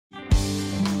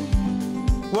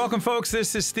Welcome, folks.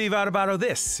 This is Steve Adubato.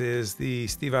 This is the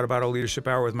Steve Adubato Leadership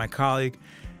Hour with my colleague,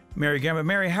 Mary Gamba.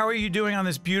 Mary, how are you doing on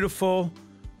this beautiful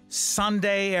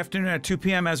Sunday afternoon at 2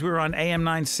 p.m. as we were on AM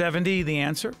 970, The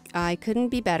Answer? I couldn't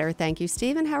be better. Thank you,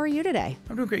 Steve. And how are you today?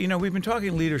 I'm doing great. You know, we've been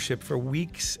talking leadership for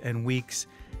weeks and weeks.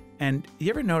 And you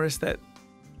ever notice that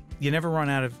you never run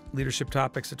out of leadership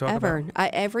topics to talk about?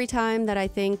 Every time that I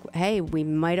think, hey, we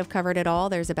might have covered it all,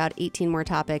 there's about 18 more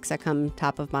topics that come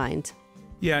top of mind.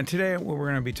 Yeah, and today we're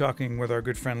going to be talking with our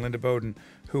good friend Linda Bowden,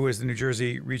 who is the New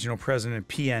Jersey Regional President of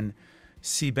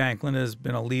PNC Bank. Linda has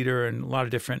been a leader in a lot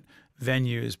of different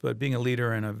venues, but being a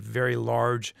leader in a very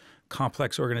large,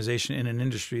 complex organization in an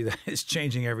industry that is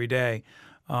changing every day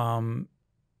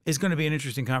is going to be an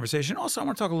interesting conversation. Also, I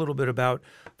want to talk a little bit about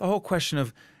the whole question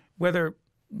of whether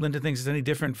Linda thinks it's any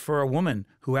different for a woman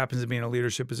who happens to be in a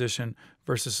leadership position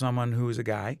versus someone who is a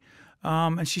guy.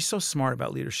 And she's so smart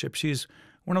about leadership. She's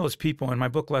one of those people. In my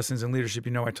book, Lessons in Leadership,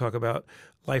 you know, I talk about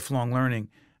lifelong learning.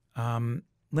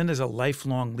 Linda's a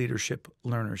lifelong leadership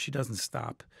learner. She doesn't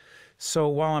stop. So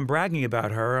while I'm bragging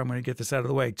about her, I'm going to get this out of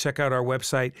the way. Check out our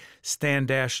website,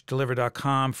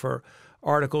 stand-deliver.com, for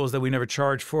articles that we never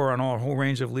charge for on a whole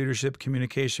range of leadership,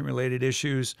 communication-related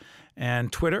issues,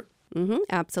 and Twitter.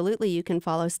 Absolutely. You can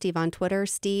follow Steve on Twitter,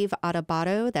 Steve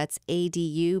Adubato, that's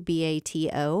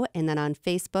Adubato, and then on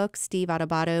Facebook, Steve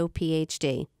Adubato,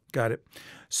 PhD. Got it.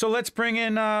 So let's bring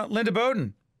in Linda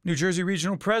Bowden, New Jersey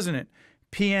Regional President,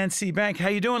 PNC Bank. How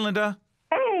you doing, Linda?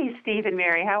 Hey, Steve and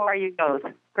Mary. How are you both?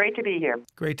 Great to be here.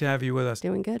 Great to have you with us.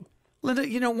 Doing good. Linda,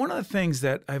 you know, one of the things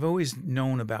that I've always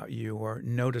known about you or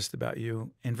noticed about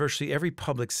you in virtually every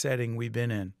public setting we've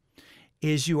been in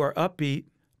is you are upbeat,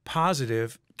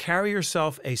 positive, carry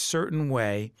yourself a certain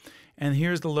way. And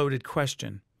here's the loaded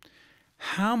question.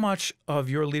 How much of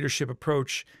your leadership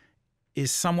approach is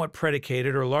somewhat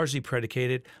predicated or largely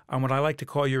predicated on what I like to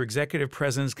call your executive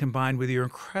presence combined with your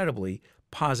incredibly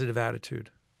positive attitude?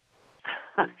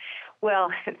 Well,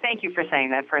 thank you for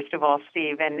saying that, first of all,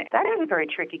 Steve. And that is a very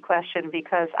tricky question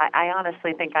because I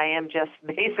honestly think I am just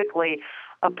basically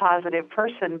a positive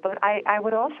person. But I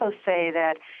would also say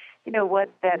that, you know, what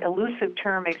that elusive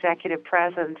term executive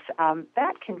presence,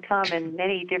 that can come in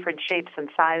many different shapes and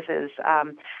sizes.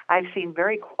 I've seen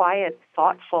very quiet,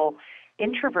 thoughtful,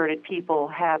 introverted people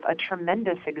have a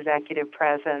tremendous executive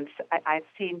presence. I've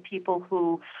seen people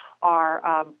who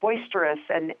are boisterous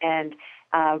and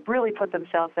really put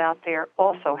themselves out there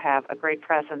also have a great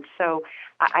presence. So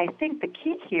I think the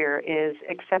key here is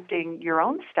accepting your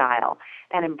own style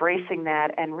and embracing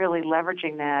that and really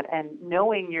leveraging that and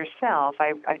knowing yourself.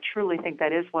 I truly think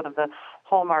that is one of the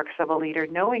hallmarks of a leader,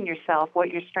 knowing yourself, what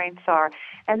your strengths are,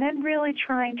 and then really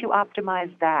trying to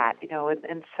optimize that, you know,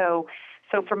 and so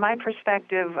from my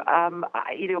perspective,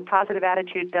 you know, positive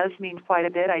attitude does mean quite a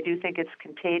bit. I do think it's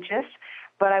contagious,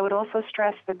 but I would also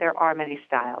stress that there are many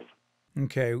styles.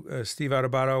 Okay. Steve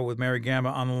Adubato with Mary Gamba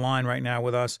on the line right now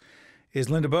with us is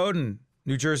Linda Bowden,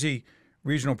 New Jersey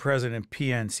Regional President,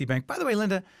 PNC Bank. By the way,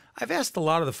 Linda, I've asked a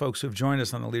lot of the folks who have joined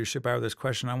us on the Leadership Hour this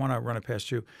question. I want to run it past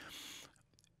you.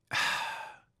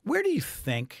 Where do you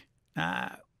think,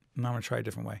 I'm going to try a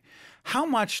different way. How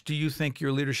much do you think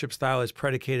your leadership style is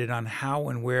predicated on how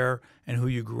and where and who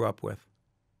you grew up with?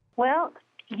 Well,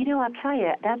 you know, I'll tell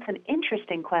you, that's an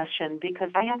interesting question because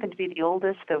I happen to be the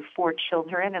oldest of 4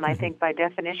 children, and I think by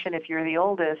definition, if you're the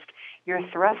oldest, you're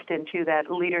thrust into that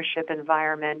leadership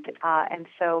environment. And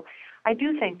so I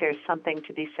do think there's something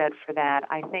to be said for that.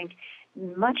 I think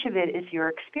much of it is your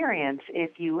experience.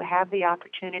 If you have the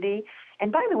opportunity,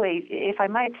 and by the way, if I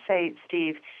might say,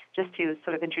 Steve, just to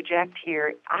sort of interject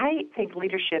here, I think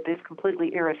leadership is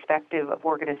completely irrespective of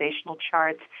organizational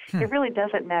charts. It really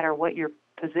doesn't matter what your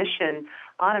position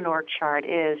on an org chart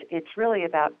is. It's really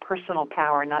about personal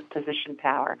power, not position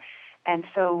power. And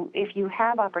so if you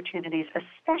have opportunities,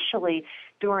 especially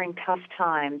during tough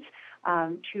times,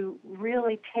 to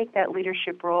really take that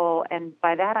leadership role, and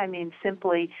by that I mean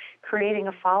simply creating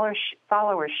a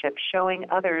followership, showing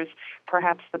others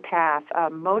perhaps the path,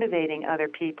 motivating other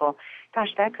people. Gosh,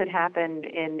 that could happen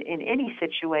in any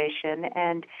situation,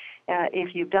 and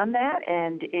if you've done that,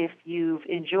 and if you've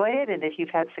enjoyed it, and if you've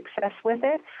had success with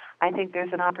it, I think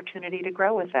there's an opportunity to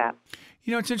grow with that.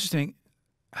 You know, it's interesting,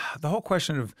 the whole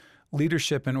question of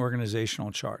leadership and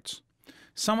organizational charts.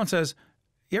 Someone says,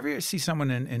 you ever see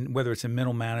someone in whether it's in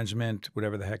middle management,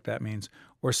 whatever the heck that means,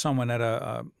 or someone at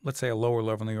let's say a lower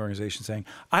level in the organization saying,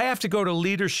 I have to go to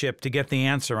leadership to get the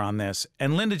answer on this.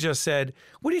 And Linda just said,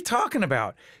 what are you talking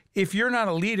about? If you're not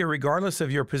a leader, regardless of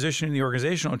your position in the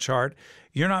organizational chart,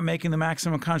 you're not making the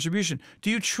maximum contribution. Do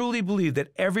you truly believe that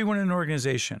everyone in an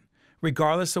organization,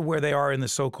 regardless of where they are in the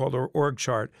so-called org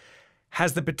chart,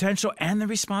 has the potential and the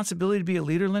responsibility to be a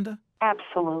leader, Linda?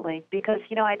 Absolutely, because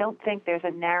I don't think there's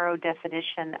a narrow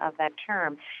definition of that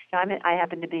term. I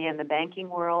happen to be in the banking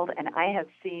world, and I have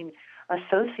seen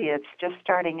associates just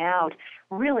starting out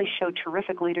really show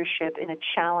terrific leadership in a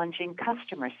challenging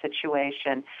customer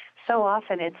situation. So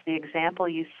often it's the example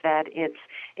you set,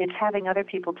 it's having other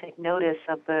people take notice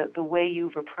of the way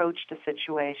you've approached a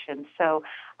situation. So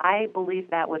I believe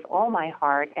that with all my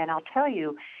heart, and I'll tell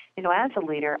you, as a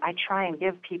leader, I try and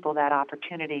give people that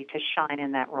opportunity to shine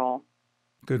in that role.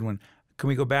 Good one. Can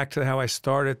we go back to how I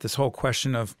started, this whole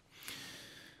question of,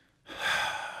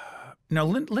 now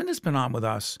Linda's been on with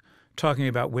us talking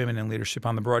about women in leadership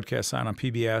on the broadcast side on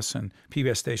PBS and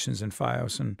PBS stations and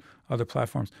FiOS and other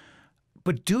platforms.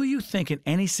 But do you think in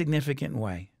any significant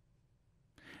way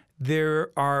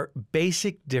there are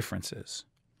basic differences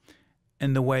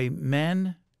in the way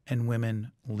men and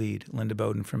women lead? Linda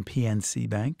Bowden from PNC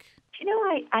Bank.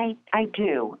 I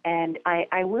do. And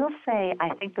I will say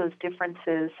I think those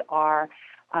differences are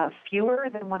fewer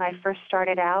than when I first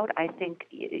started out. I think,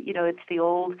 it's the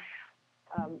old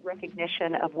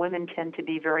recognition of women tend to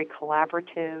be very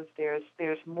collaborative.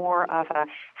 There's more of a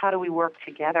how do we work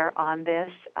together on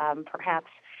this? Perhaps,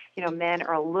 men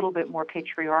are a little bit more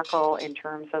patriarchal in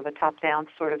terms of a top-down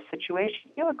sort of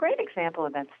situation. A great example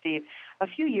of that, Steve, a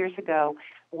few years ago,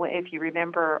 if you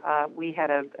remember, we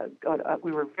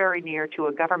were very near to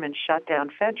a government shutdown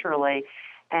federally,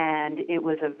 and it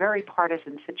was a very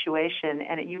partisan situation.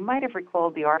 And you might have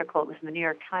recalled the article, it was in the New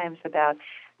York Times, about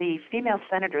the female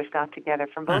senators got together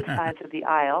from both sides of the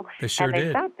aisle. They sure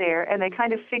did. Sat there and they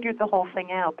kind of figured the whole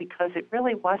thing out, because it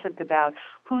really wasn't about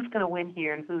who's going to win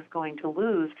here and who's going to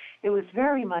lose. It was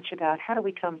very much about how do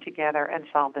we come together and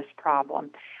solve this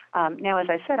problem. Now, as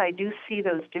I said, I do see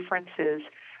those differences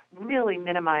really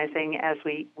minimizing as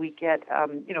we get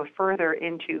further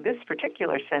into this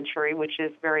particular century, which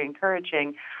is very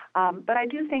encouraging. But I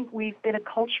do think we've been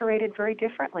acculturated very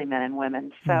differently, men and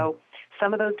women. So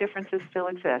some of those differences still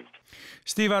exist.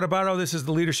 Steve Adubato, this is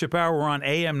the Leadership Hour. We're on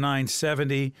AM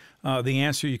 970. The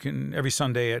Answer, you can every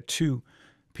Sunday at 2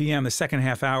 p.m. The second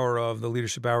half hour of the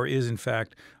Leadership Hour is, in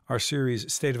fact, our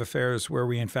series State of Affairs, where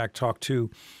we, in fact, talk to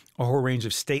a whole range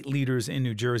of state leaders in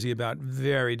New Jersey about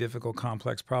very difficult,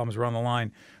 complex problems. We're on the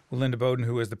line with Linda Bowden,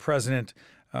 who is the president,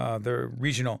 the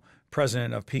regional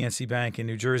president of PNC Bank in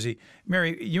New Jersey.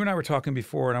 Mary, you and I were talking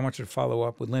before, and I want you to follow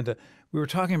up with Linda. We were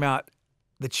talking about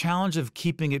the challenge of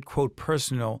keeping it, quote,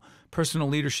 personal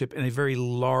leadership in a very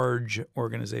large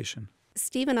organization.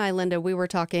 Steve and I, Linda, we were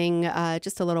talking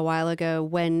just a little while ago,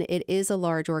 when it is a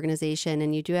large organization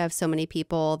and you do have so many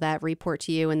people that report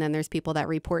to you and then there's people that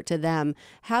report to them,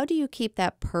 how do you keep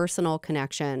that personal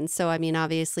connection? So, I mean,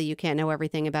 obviously you can't know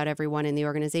everything about everyone in the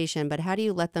organization, but how do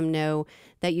you let them know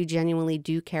that you genuinely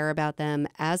do care about them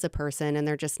as a person and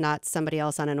they're just not somebody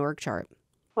else on an org chart?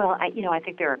 Well, I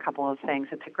think there are a couple of things.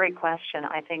 It's a great question.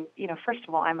 I think, first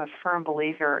of all, I'm a firm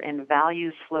believer in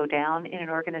values slow down in an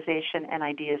organization and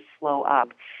ideas slow up.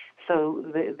 So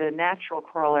the natural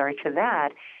corollary to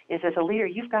that is, as a leader,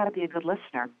 you've got to be a good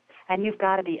listener and you've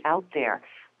got to be out there.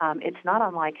 It's not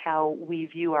unlike how we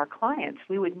view our clients.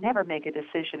 We would never make a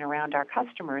decision around our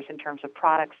customers in terms of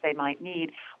products they might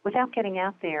need without getting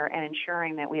out there and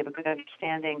ensuring that we have a good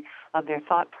understanding of their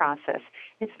thought process.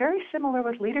 It's very similar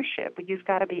with leadership. You've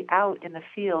got to be out in the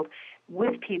field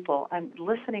with people and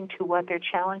listening to what their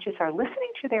challenges are,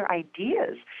 listening to their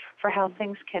ideas for how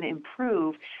things can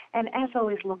improve, and as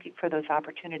always looking for those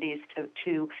opportunities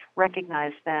to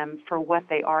recognize them for what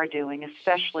they are doing,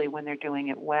 especially when they're doing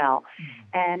it well.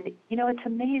 And, it's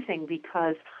amazing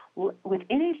because with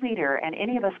any leader, and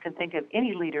any of us can think of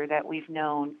any leader that we've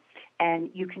known, and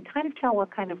you can kind of tell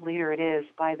what kind of leader it is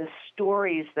by the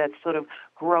stories that sort of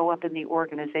grow up in the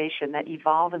organization, that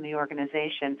evolve in the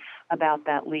organization about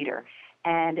that leader.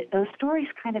 And those stories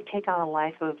kind of take on a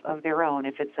life of their own.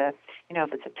 If it's a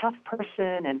tough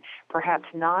person and perhaps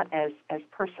not as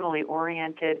personally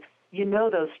oriented,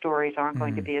 those stories aren't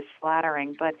going to be as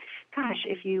flattering. But gosh,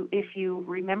 if you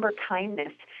remember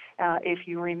kindness, if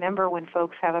you remember when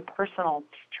folks have a personal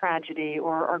tragedy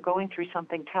or are going through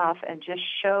something tough and just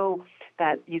show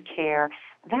that you care,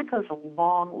 that goes a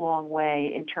long, long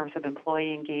way in terms of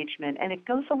employee engagement. And it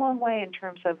goes a long way in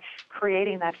terms of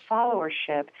creating that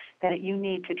followership that you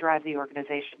need to drive the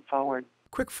organization forward.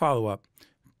 Quick follow-up.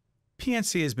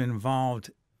 PNC has been involved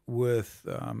with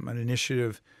an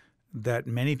initiative that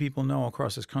many people know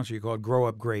across this country called Grow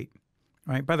Up Great.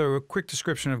 Right? By the way, a quick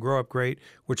description of Grow Up Great,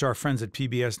 which our friends at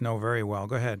PBS know very well.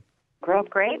 Go ahead. Grow Up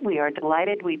Great. We are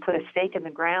delighted. We put a stake in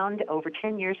the ground over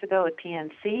 10 years ago at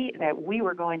PNC that we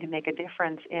were going to make a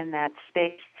difference in that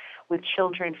space with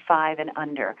children 5 and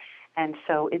under. And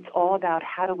so it's all about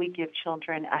how do we give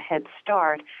children a head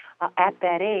start at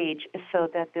that age so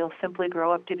that they'll simply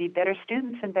grow up to be better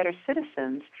students and better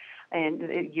citizens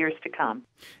in years to come.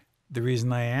 The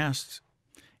reason I asked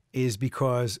is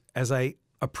because as I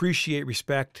appreciate,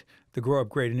 respect the Grow Up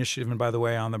Great initiative, and by the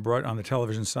way, on the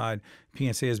television side,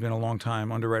 PNC has been a long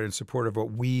time underwriter and supporter of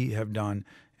what we have done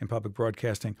in public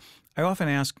broadcasting. I often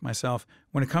ask myself,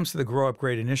 when it comes to the Grow Up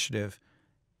Great initiative,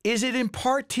 is it in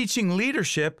part teaching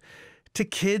leadership to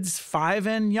kids 5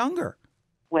 and younger?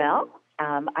 Well,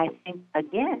 I think,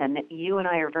 again, you and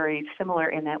I are very similar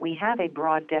in that we have a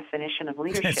broad definition of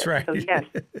leadership. That's right. So, yes,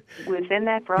 within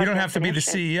that broad definition. You don't have to be the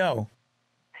CEO.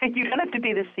 You don't have to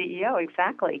be the CEO,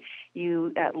 exactly.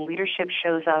 Leadership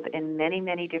shows up in many,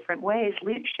 many different ways.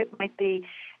 Leadership might be,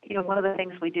 one of the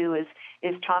things we do is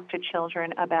talk to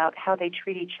children about how they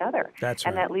treat each other. That's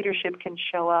right. And that leadership can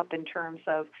show up in terms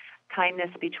of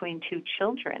kindness between two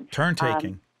children.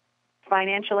 Turn-taking.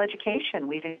 Financial education.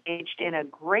 We've engaged in a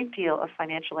great deal of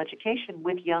financial education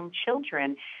with young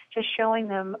children, just showing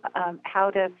them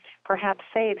how to perhaps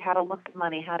save, how to look at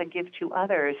money, how to give to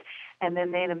others, and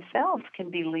then they themselves can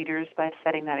be leaders by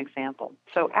setting that example.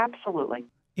 So absolutely.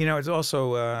 It's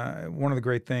also one of the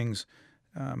great things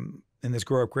in this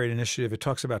Grow Up Great initiative. It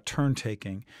talks about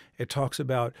turn-taking. It talks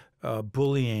about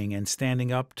bullying and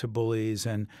standing up to bullies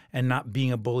and not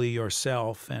being a bully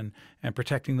yourself and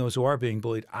protecting those who are being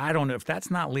bullied. I don't know. If that's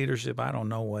not leadership, I don't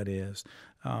know what is.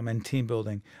 And team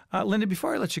building. Linda,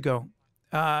 before I let you go,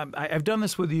 I've done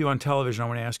this with you on television. I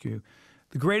want to ask you,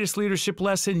 the greatest leadership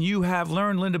lesson you have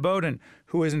learned, Linda Bowden,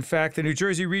 who is in fact the New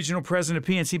Jersey Regional President of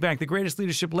PNC Bank. The greatest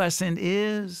leadership lesson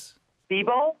is? Be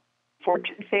bold.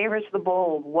 Fortune favors the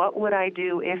bold. What would I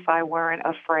do if I weren't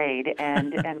afraid?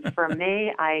 And for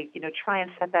me, I try and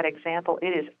set that example. It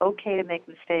is okay to make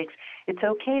mistakes. It's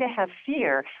okay to have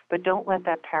fear, but don't let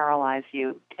that paralyze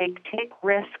you. Take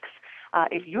risks.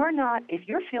 If you're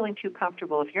feeling too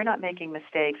comfortable, if you're not making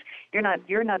mistakes,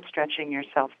 you're not stretching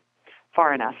yourself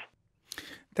far enough.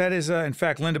 That is, in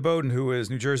fact, Linda Bowden, who is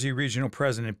New Jersey Regional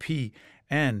President,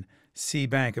 PNC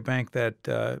Bank, a bank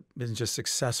that isn't just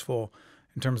successful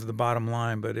in terms of the bottom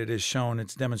line, but it has shown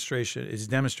it's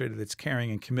demonstrated its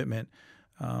caring and commitment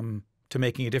to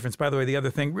making a difference. By the way, the other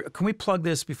thing, can we plug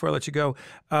this before I let you go?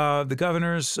 The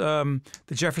governor's, the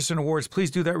Jefferson Awards, please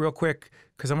do that real quick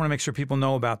because I want to make sure people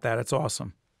know about that. It's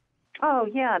awesome. Oh,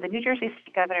 yeah. The New Jersey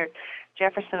Governor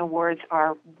Jefferson Awards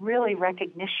are really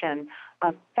recognition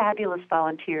of fabulous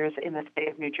volunteers in the state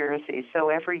of New Jersey. So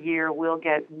every year we'll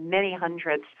get many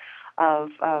hundreds of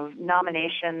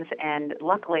nominations, and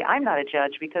luckily I'm not a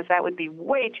judge because that would be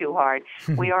way too hard.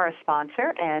 We are a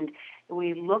sponsor, and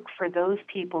we look for those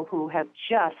people who have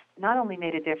just not only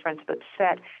made a difference but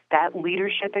set that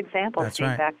leadership example, That's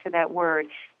right. Back to that word,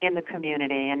 in the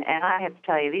community. And I have to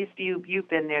tell you, you've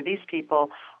been there, these people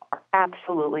are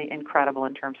absolutely incredible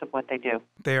in terms of what they do.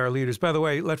 They are leaders. By the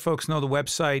way, let folks know the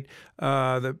website,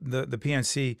 the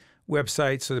PNC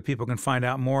website, so that people can find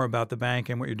out more about the bank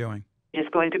and what you're doing. Just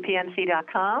going to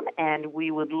PNC.com, and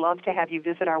we would love to have you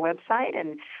visit our website.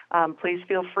 And please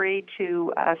feel free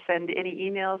to send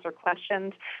any emails or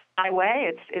questions my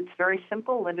way. It's very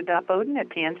simple,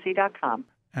 Linda.Bowden@PNC.com.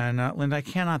 And Linda, I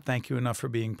cannot thank you enough for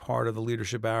being part of the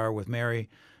Leadership Hour with Mary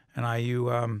and I.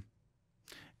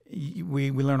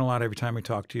 We learn a lot every time we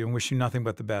talk to you, and wish you nothing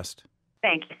but the best.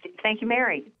 Thank you. Thank you,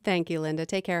 Mary. Thank you, Linda.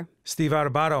 Take care. Steve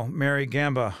Adubato, Mary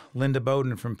Gamba, Linda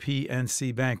Bowden from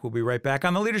PNC Bank. We'll be right back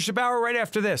on the Leadership Hour right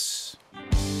after this.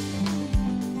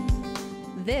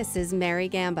 This is Mary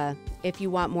Gamba. If you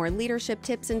want more leadership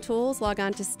tips and tools, log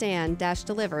on to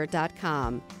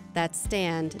stand-deliver.com. That's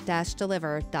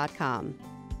stand-deliver.com.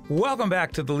 Welcome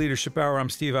back to the Leadership Hour. I'm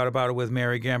Steve Adubato with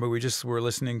Mary Gamba. We just were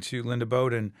listening to Linda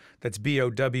Bowden. That's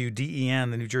Bowden,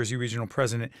 the New Jersey Regional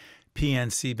President,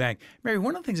 PNC Bank. Mary,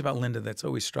 one of the things about Linda that's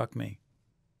always struck me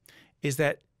is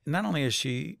that not only is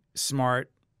she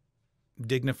smart,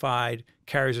 dignified,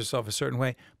 carries herself a certain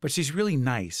way, but she's really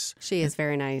nice. She is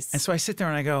very nice. And so I sit there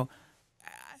and I go,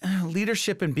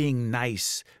 leadership and being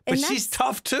nice, but she's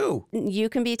tough too. You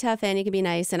can be tough and you can be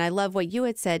nice. And I love what you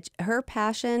had said. Her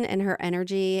passion and her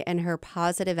energy and her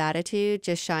positive attitude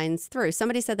just shines through.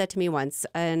 Somebody said that to me once,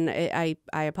 and I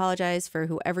apologize for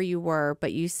whoever you were,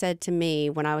 but you said to me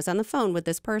when I was on the phone with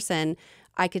this person,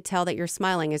 I could tell that you're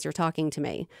smiling as you're talking to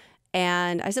me.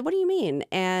 And I said, what do you mean?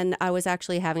 And I was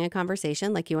actually having a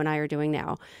conversation like you and I are doing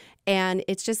now. And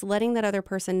it's just letting that other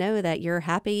person know that you're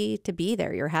happy to be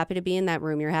there. You're happy to be in that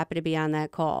room. You're happy to be on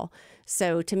that call.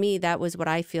 So to me, that was what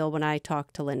I feel when I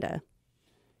talked to Linda.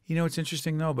 You know, it's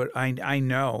interesting, though, but I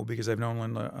know, because I've known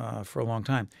Linda for a long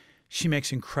time, she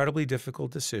makes incredibly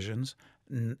difficult decisions,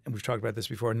 and we've talked about this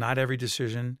before, not every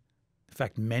decision, in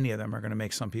fact, many of them are going to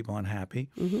make some people unhappy,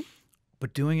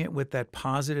 but doing it with that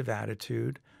positive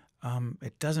attitude,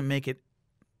 it doesn't make it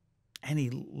any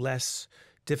less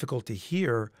difficult to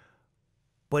hear,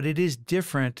 but it is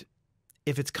different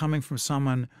if it's coming from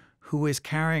someone who is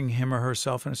carrying him or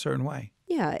herself in a certain way.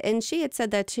 Yeah, and she had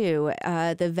said that too.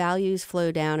 The values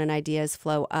flow down and ideas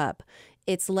flow up.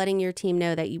 It's letting your team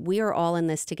know that we are all in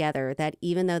this together, that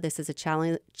even though this is a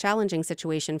challenging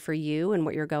situation for you and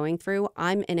what you're going through,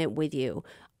 I'm in it with you.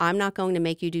 I'm not going to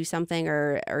make you do something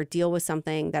or deal with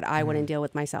something that I wouldn't deal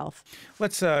with myself.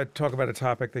 Let's talk about a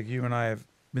topic that you and I have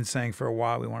been saying for a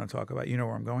while we want to talk about. You know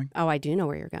where I'm going? Oh, I do know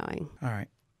where you're going. All right.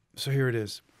 So here it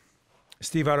is.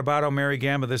 Steve Adubato, Mary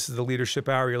Gamba, this is the Leadership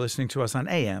Hour. You're listening to us on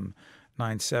AM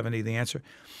 970, The Answer.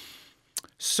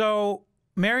 So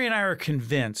Mary and I are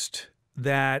convinced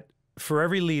that for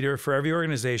every leader, for every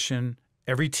organization,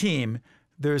 every team,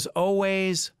 there's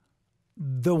always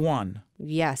the one.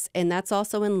 Yes, and that's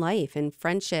also in life, in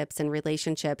friendships and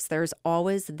relationships. There's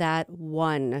always that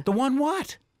one. The one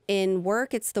what? In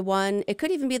work, it's the one, it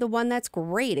could even be the one that's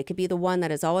great. It could be the one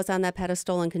that is always on that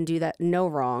pedestal and can do that no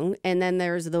wrong. And then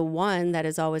there's the one that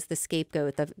is always the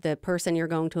scapegoat, the person you're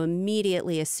going to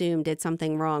immediately assume did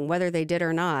something wrong. Whether they did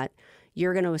or not,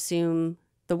 you're going to assume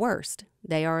the worst.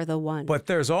 They are the one. But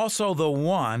there's also the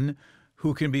one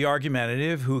who can be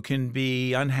argumentative, who can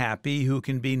be unhappy, who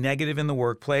can be negative in the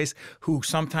workplace, who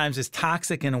sometimes is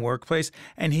toxic in a workplace,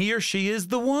 and he or she is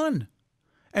the one.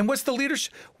 And what's the leader's?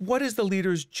 What is the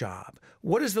leader's job?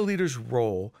 What is the leader's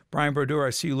role? Brian Brodeur, I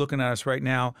see you looking at us right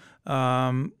now.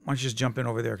 Why don't you just jump in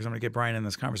over there because I'm going to get Brian in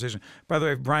this conversation. By the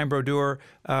way, Brian Brodeur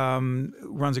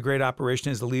runs a great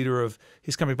operation, is the leader of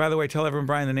his company. By the way, tell everyone,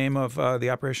 Brian, the name of the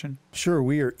operation. Sure.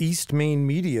 We are East Main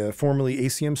Media, formerly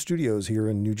ACM Studios here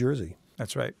in New Jersey.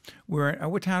 That's right. We're in,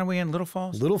 what town are we in? Little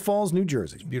Falls? Little Falls, New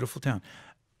Jersey. Beautiful town.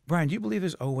 Brian, do you believe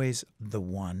there's always the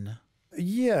one?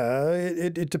 Yeah,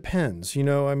 it depends. You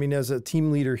know, I mean, as a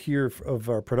team leader here of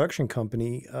our production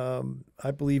company,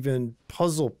 I believe in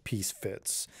puzzle piece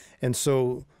fits. And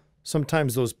so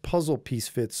sometimes those puzzle piece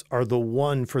fits are the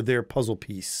one for their puzzle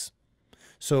piece.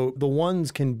 So the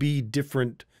ones can be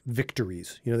different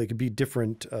victories. You know, they could be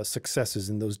different successes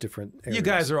in those different areas. You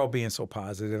guys are all being so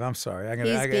positive. I'm sorry.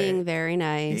 He's being very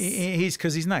nice. He's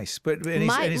because he's nice, but and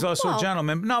he's also a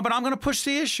gentleman. No, but I'm going to push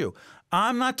the issue.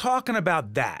 I'm not talking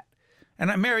about that.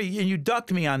 And Mary, and you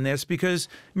ducked me on this because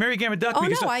Mary Gamba ducked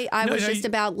me. Oh, no, I was just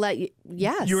about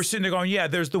yes. You were sitting there going, yeah,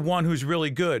 there's the one who's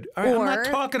really good. All right, I'm not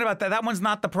talking about that. That one's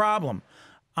not the problem.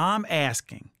 I'm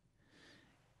asking,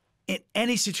 in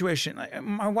any situation,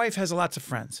 my wife has lots of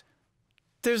friends.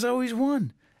 There's always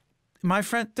one. My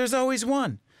friend, there's always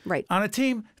one. Right. On a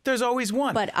team, there's always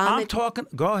one. But I'm talking,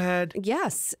 go ahead.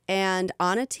 Yes. And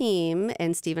on a team,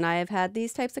 and Steve and I have had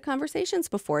these types of conversations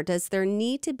before, does there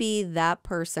need to be that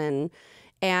person?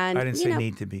 And I didn't say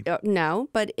need to be. No,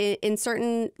 but in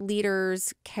certain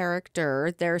leaders'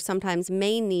 character, there sometimes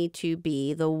may need to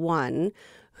be the one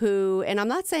who, and I'm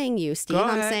not saying you, Steve.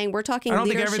 I'm saying we're talking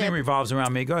leadership. I don't think everything revolves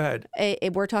around me. Go ahead.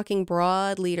 We're talking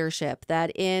broad leadership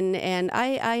and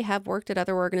I have worked at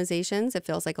other organizations. It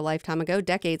feels like a lifetime ago,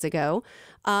 decades ago.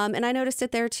 And I noticed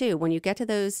it there too. When you get to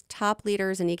those top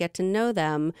leaders and you get to know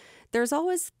them, there's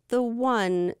always the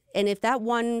one. And if that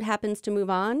one happens to move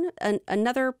on,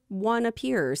 another one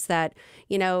appears that,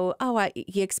 you know,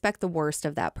 you expect the worst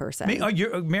of that person.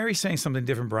 Mary's saying something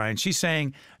different, Brian. She's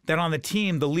saying that on the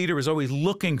team, the leader is always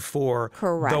looking for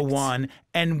the one.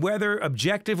 And whether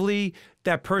objectively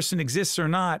that person exists or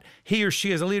not, he or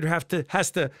she as a leader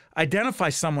has to identify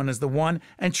someone as the one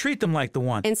and treat them like the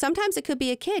one. And sometimes it could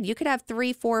be a kid. You could have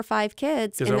 3, 4, 5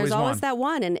 kids, and there's always that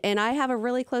one. And I have a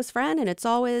really close friend, and it's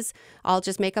always, I'll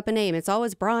just make up a name. It's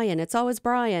always Brian. It's always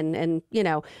Brian. And, you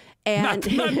know.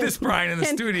 And not this Brian in the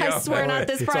studio. I swear, not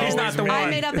this Brian. He's not the one. I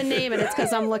made up a name, and it's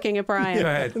because I'm looking at Brian. Go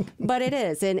ahead. But it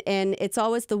is, and it's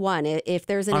always the one. If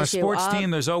there's an issue on a sports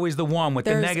team, there's always the one with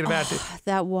the negative attitude.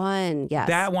 That one, yes.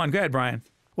 That one. Go ahead, Brian.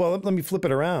 Well, let me flip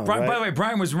it around. By the way,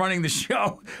 Brian was running the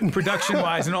show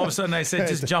production-wise, and all of a sudden I said,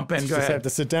 just jump in. Go ahead. Just have to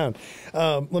sit down.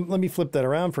 Let me flip that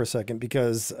around for a second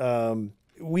because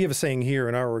we have a saying here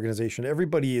in our organization,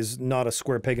 everybody is not a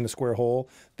square peg in a square hole.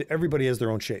 Everybody has their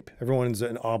own shape. Everyone's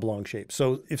an oblong shape.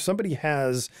 So if somebody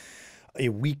has a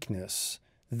weakness,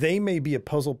 they may be a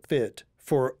puzzle fit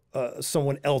for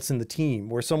someone else in the team,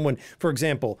 where someone, for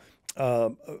example,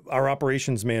 our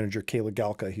operations manager, Kayla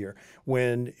Galka here,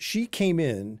 when she came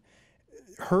in,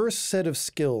 her set of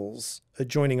skills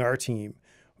joining our team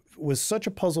was such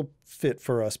a puzzle fit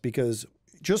for us because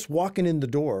just walking in the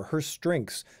door, her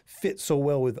strengths fit so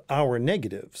well with our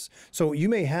negatives. So you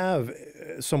may have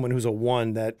someone who's a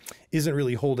 1 that isn't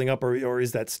really holding up or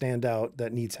is that standout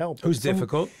that needs help. Who's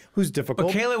difficult. Who's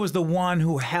difficult. But Kayla was the one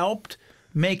who helped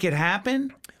make it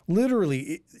happen?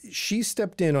 Literally, she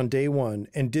stepped in on day 1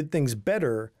 and did things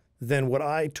better than what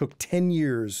I took 10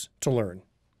 years to learn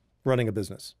running a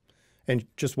business, and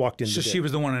just walked in. So she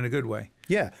was the one in a good way.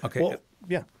 Yeah. Okay. Well,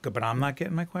 yeah. Good, but I'm not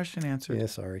getting my question answered. Yeah,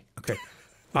 sorry. Okay.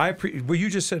 What you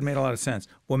just said made a lot of sense.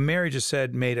 What Mary just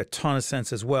said made a ton of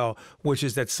sense as well, which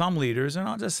is that some leaders, and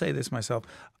I'll just say this myself,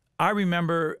 I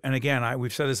remember, and again,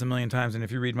 we've said this a million times, and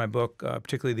if you read my book,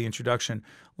 particularly the introduction,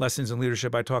 Lessons in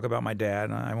Leadership, I talk about my dad,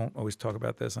 and I won't always talk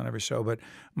about this on every show, but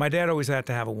my dad always had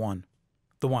to have a 1.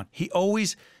 The 1.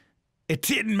 It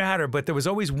didn't matter, but there was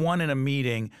always one in a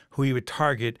meeting who he would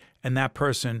target, and that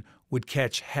person would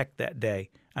catch heck that day.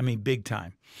 I mean, big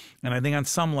time. And I think on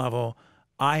some level,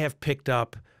 I have picked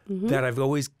up that I've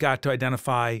always got to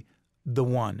identify the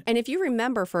 1. And if you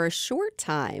remember, for a short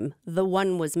time, the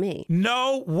 1 was me.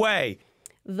 No way.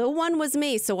 The 1 was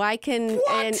me, so I can,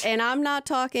 and I'm not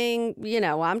talking,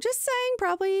 I'm just saying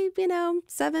probably,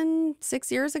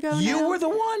 6 years ago You now, were the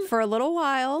 1? for a little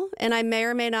while, and I may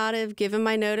or may not have given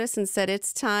my notice and said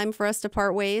it's time for us to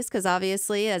part ways, because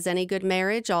obviously, as any good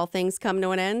marriage, all things come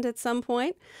to an end at some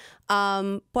point.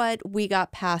 But we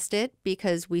got past it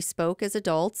because we spoke as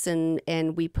adults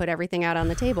and we put everything out on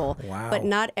the table. Wow. But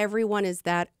not everyone is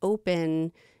that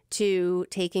open to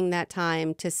taking that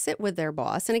time to sit with their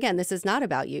boss. And again, this is not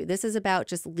about you. This is about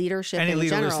just leadership Any in leader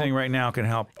general. listening right now can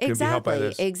help. Can be helped by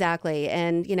this. Exactly.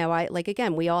 And,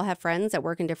 again, we all have friends that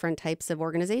work in different types of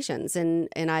organizations. And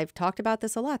I've talked about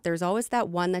this a lot. There's always that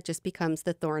one that just becomes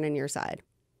the thorn in your side.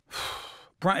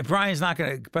 Brian's not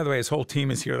going to, by the way, his whole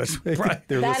team is here. That's Brian.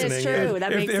 They're That listening. is true.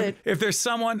 That makes it. If there's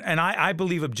someone, and I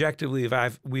believe objectively,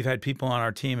 we've had people on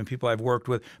our team and people I've worked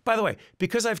with. By the way,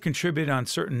 because I've contributed on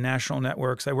certain national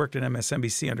networks, I worked at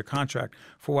MSNBC under contract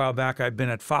for a while back. I've been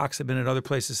at Fox. I've been at other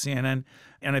places, CNN,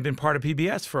 and I've been part of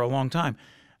PBS for a long time.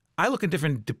 I look at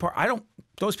different departments.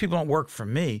 Those people don't work for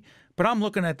me, but I'm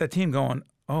looking at that team going,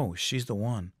 oh, she's the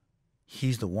one.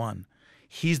 He's the one.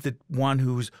 He's the one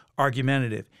who's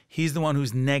argumentative. He's the one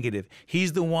who's negative.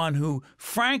 He's the one who,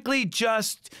 frankly,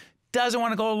 just doesn't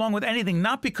want to go along with anything,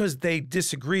 not because they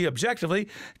disagree objectively,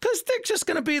 because they're just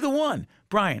going to be the one.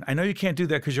 Brian, I know you can't do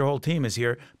that because your whole team is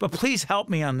here, but please help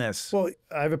me on this. Well,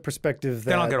 I have a perspective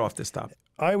that... Then I'll get off this topic.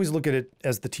 I always look at it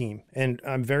as the team, and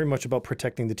I'm very much about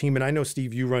protecting the team. And I know,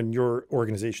 Steve, you run your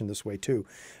organization this way, too.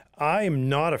 I am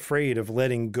not afraid of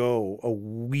letting go a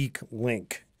weak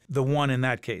link. The one in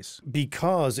that case.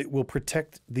 Because it will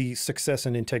protect the success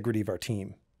and integrity of our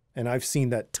team. And I've seen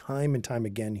that time and time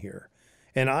again here.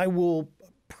 And I will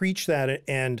preach that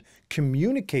and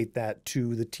communicate that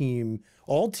to the team,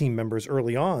 all team members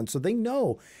early on, so they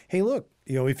know, hey, look,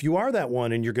 if you are that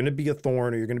one and you're going to be a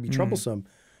thorn or you're going to be troublesome,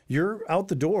 you're out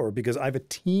the door because I have a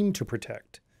team to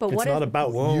protect. But it's not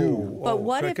about you. But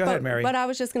what if? Go ahead, Mary. But I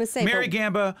was just going to say, Mary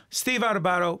Gamba, Steve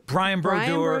Adubato, Brian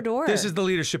Brodeur. This is the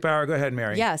Leadership Hour. Go ahead,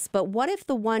 Mary. Yes, but what if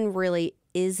the one really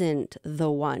isn't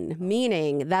the one?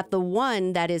 Meaning that the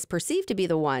one that is perceived to be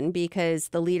the one because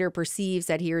the leader perceives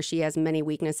that he or she has many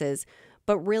weaknesses,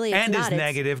 but really it's and not. is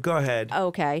negative. Go ahead.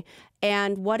 Okay.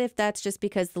 And what if that's just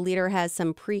because the leader has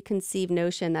some preconceived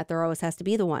notion that there always has to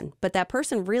be the one, but that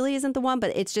person really isn't the one,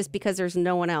 but it's just because there's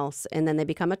no one else, and then they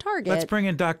become a target. Let's bring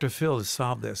in Dr. Phil to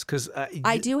solve this, because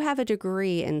I do have a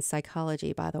degree in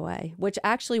psychology, by the way, which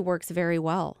actually works very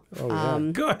well. Oh,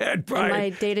 yeah. Go ahead, Brian. In my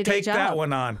day-to-day Take job. that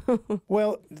one on.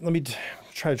 Well, let me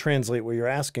try to translate what you're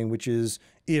asking, which is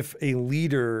if a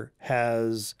leader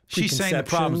has She's saying the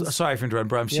problem. Sorry for interrupting,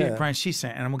 Brian. Yeah. Brian, she's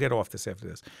saying, and we'll get off this after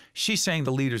this. She's saying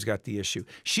the leader's got the issue.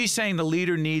 She's saying the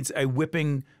leader needs a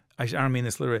whipping. I don't mean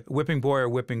this literally. A whipping boy or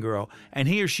whipping girl, and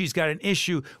he or she's got an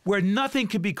issue where nothing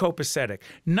could be copacetic.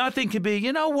 Nothing could be.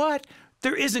 You know what?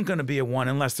 There isn't going to be a one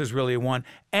unless there's really a one,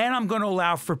 and I'm going to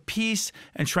allow for peace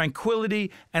and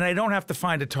tranquility, and I don't have to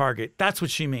find a target. That's what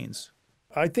she means.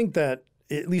 I think that,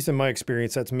 at least in my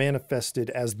experience, that's manifested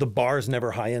as the bar's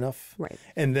never high enough. Right.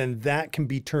 And then that can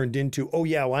be turned into, oh,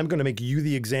 yeah, well, I'm going to make you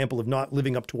the example of not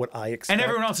living up to what I expect. And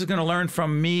everyone else is going to learn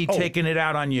from me taking it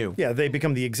out on you. Yeah, they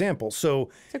become the example. So,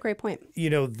 That's a great point.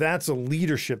 That's a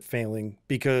leadership failing,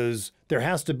 because there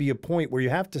has to be a point where you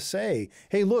have to say,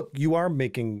 hey, look, you are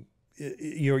making,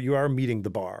 you are meeting the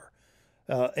bar.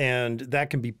 And that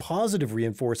can be positive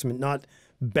reinforcement, not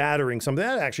battering something.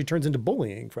 That actually turns into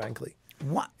bullying, frankly.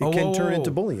 What? It can turn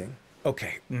into bullying.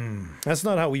 Okay. That's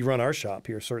not how we run our shop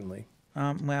here, certainly.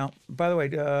 Well, by the way,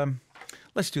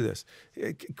 let's do this.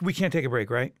 We can't take a break,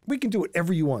 right? We can do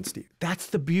whatever you want, Steve. That's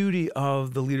the beauty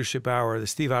of the Leadership Hour, the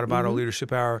Steve Adubato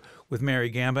Leadership Hour with Mary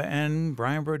Gamba. And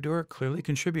Brian Brodeur clearly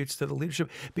contributes to the leadership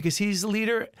because he's the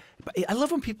leader. I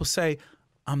love when people say,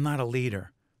 I'm not a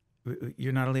leader.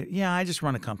 You're not a leader. Yeah, I just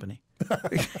run a company.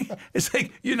 It's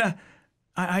like, you're not,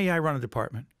 I run a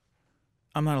department.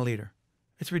 I'm not a leader.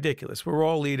 It's ridiculous. We're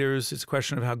all leaders. It's a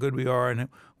question of how good we are and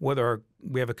whether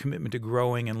we have a commitment to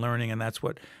growing and learning, and that's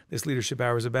what this Leadership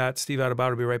Hour is about. Steve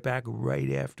Adubato will be right back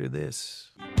right after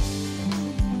this.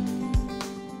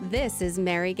 This is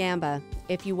Mary Gamba.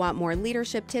 If you want more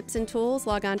leadership tips and tools,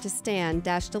 log on to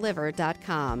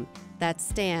stand-deliver.com. That's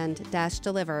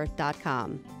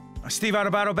stand-deliver.com. Steve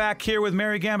Adubato back here with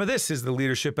Mary Gamba. This is the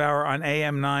Leadership Hour on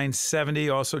AM 970.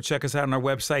 Also, check us out on our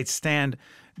website,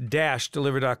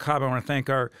 stand-deliver.com. I want to thank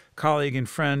our colleague and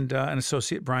friend and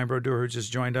associate, Brian Brodeur, who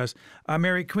just joined us.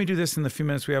 Mary, can we do this in the few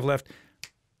minutes we have left?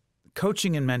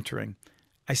 Coaching and mentoring.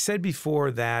 I said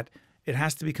before that it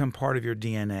has to become part of your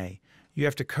DNA. You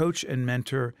have to coach and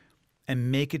mentor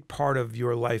and make it part of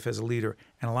your life as a leader.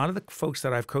 And a lot of the folks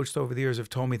that I've coached over the years have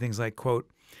told me things like, quote,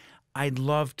 I'd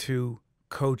love to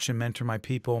coach and mentor my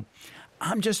people.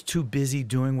 I'm just too busy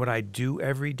doing what I do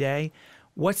every day.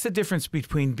 What's the difference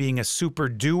between being a super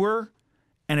doer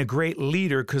and a great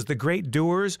leader? Because the great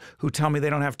doers who tell me they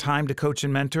don't have time to coach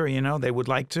and mentor, they would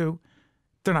like to,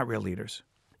 they're not real leaders.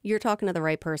 You're talking to the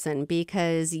right person,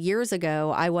 because years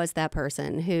ago, I was that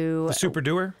person who... The super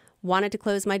doer? Wanted to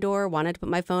close my door, wanted to put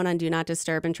my phone on Do Not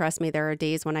Disturb, and trust me, there are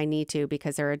days when I need to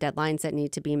because there are deadlines that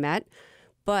need to be met.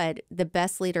 But the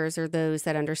best leaders are those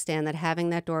that understand that having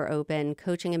that door open,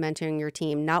 coaching and mentoring your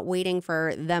team, not waiting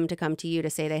for them to come to you to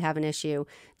say they have an issue,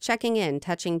 checking in,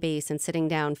 touching base, and sitting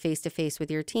down face to face with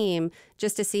your team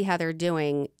just to see how they're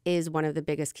doing is one of the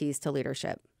biggest keys to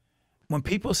leadership. When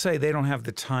people say they don't have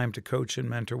the time to coach and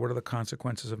mentor, what are the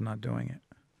consequences of not doing it?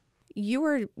 You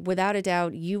are, without a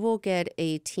doubt, you will get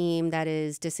a team that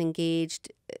is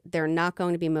disengaged. They're not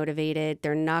going to be motivated.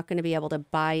 They're not going to be able to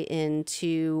buy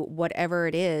into whatever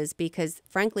it is because,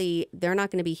 frankly, they're not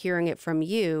going to be hearing it from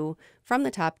you, from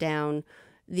the top down,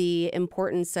 the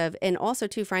importance of, and also,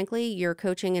 too, frankly, you're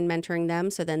coaching and mentoring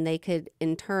them so then they could,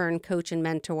 in turn, coach and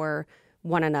mentor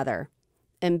one another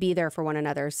and be there for one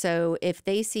another. So if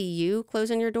they see you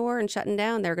closing your door and shutting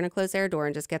down, they're going to close their door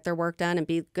and just get their work done and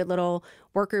be good little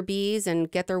worker bees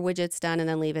and get their widgets done and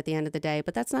then leave at the end of the day.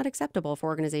 But that's not acceptable for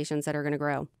organizations that are going to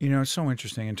grow. It's so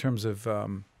interesting in terms of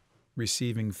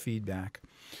receiving feedback.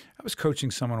 I was coaching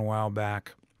someone a while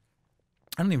back.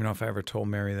 I don't even know if I ever told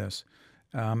Mary this,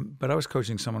 but I was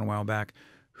coaching someone a while back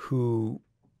who...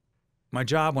 My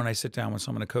job when I sit down with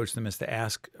someone to coach them is to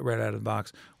ask right out of the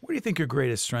box, what do you think your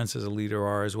greatest strengths as a leader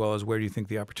are, as well as where do you think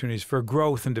the opportunities for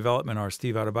growth and development are?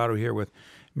 Steve Adubato here with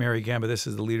Mary Gamba. This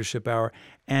is the Leadership Hour.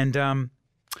 And I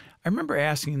remember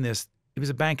asking this. He was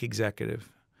a bank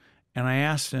executive. And I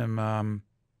asked him,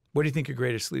 what do you think your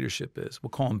greatest leadership is? We'll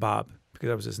call him Bob because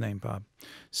that was his name, Bob.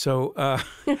 So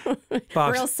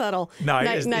Bob, real subtle. No,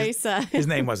 nice. His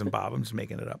name wasn't Bob. I'm just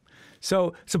making it up.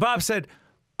 So Bob said,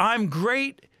 I'm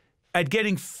great at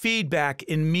getting feedback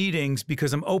in meetings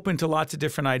because I'm open to lots of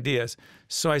different ideas.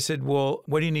 So I said, well,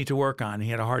 what do you need to work on? He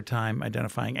had a hard time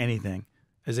identifying anything,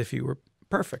 as if you were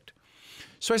perfect.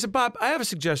 So I said, Bob, I have a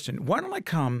suggestion. Why don't I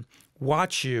come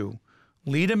watch you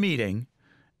lead a meeting,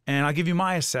 and I'll give you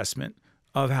my assessment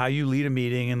of how you lead a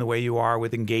meeting and the way you are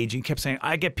with engaging. He kept saying,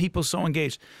 I get people so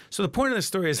engaged. So the point of the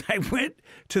story is I went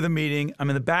to the meeting. I'm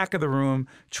in the back of the room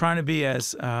trying to be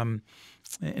as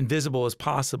invisible as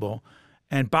possible.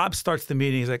 And Bob starts the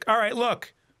meeting. He's like, all right,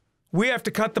 look, we have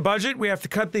to cut the budget. We have to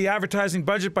cut the advertising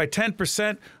budget by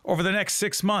 10% over the next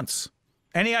 6 months.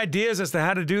 Any ideas as to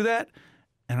how to do that?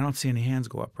 And I don't see any hands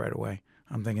go up right away.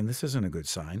 I'm thinking, this isn't a good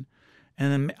sign.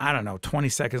 And then, I don't know, 20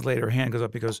 seconds later, her hand goes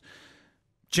up. He goes,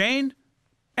 Jane,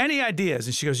 any ideas?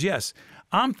 And she goes, yes.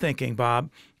 I'm thinking, Bob,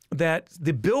 that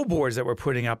the billboards that we're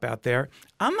putting up out there,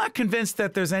 I'm not convinced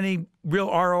that there's any real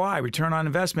ROI, return on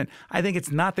investment. I think it's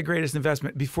not the greatest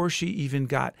investment. Before she even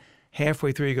got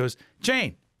halfway through, he goes,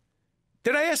 Jane,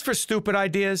 did I ask for stupid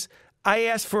ideas? I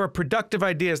asked for a productive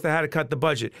idea as to how to cut the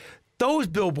budget. Those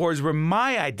billboards were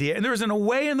my idea, and there isn't a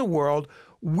way in the world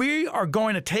we are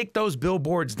going to take those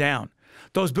billboards down.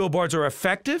 Those billboards are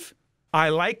effective. I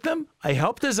like them. I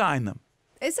helped design them.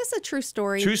 Is this a true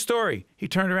story? True story. He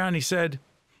turned around and he said,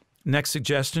 next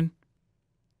suggestion.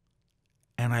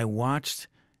 And I watched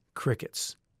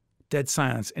crickets, dead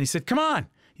silence. And he said, come on.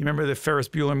 You remember the Ferris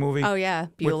Bueller movie? Oh, yeah.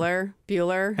 Bueller,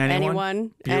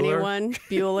 anyone,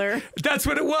 Bueller. That's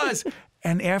what it was.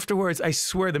 And afterwards, I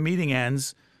swear the meeting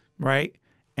ends, right?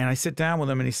 And I sit down with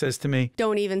him and he says to me,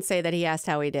 Don't even say that he asked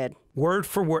how he did. word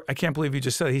for word, I can't believe you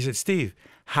just said it. He said, Steve,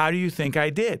 how do you think I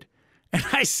did? And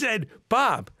I said,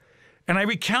 Bob. And I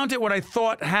recounted what I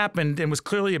thought happened and was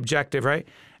clearly objective, right?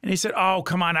 And he said, oh,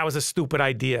 come on, that was a stupid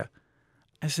idea.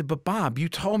 I said, but Bob, you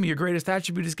told me your greatest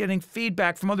attribute is getting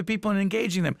feedback from other people and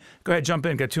engaging them. Go ahead, jump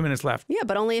in. Got 2 minutes left. Yeah,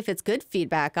 but only if it's good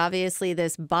feedback. Obviously,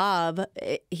 this Bob,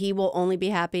 he will only be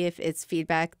happy if it's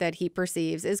feedback that he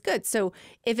perceives is good. So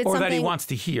if it's something that he wants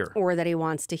to hear. Or that he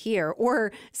wants to hear.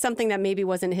 Or something that maybe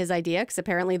wasn't his idea, because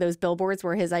apparently those billboards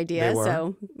were his idea. They were.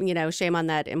 So, shame on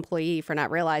that employee for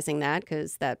not realizing that,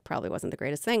 because that probably wasn't the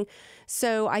greatest thing.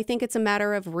 So I think it's a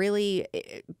matter of really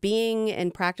being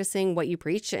and practicing what you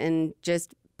preach and just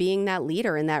being that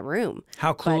leader in that room.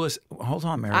 How cool is... Hold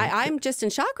on, Mary. I'm just in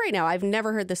shock right now. I've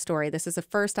never heard this story. This is the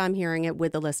first time hearing it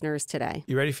with the listeners today.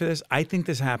 You ready for this? I think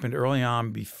this happened early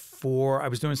on before... I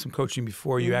was doing some coaching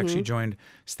before you actually joined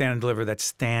Stand and Deliver. That's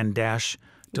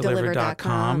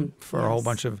stand-deliver.com for a whole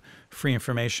bunch of free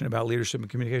information about leadership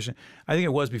and communication. I think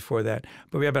it was before that,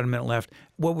 but we have about a minute left.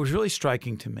 What was really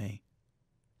striking to me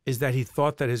is that he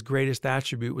thought that his greatest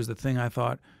attribute was the thing I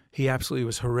thought he absolutely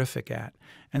was horrific at.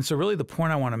 And so really the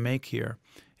point I want to make here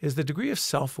is the degree of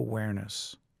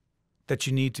self-awareness that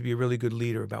you need to be a really good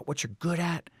leader about what you're good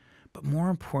at, but more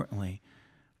importantly,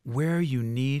 where you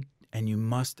need and you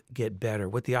must get better,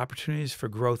 what the opportunities for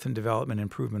growth and development and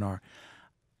improvement are.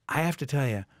 I have to tell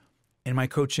you, in my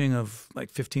coaching of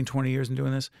like 15, 20 years in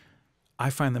doing this, I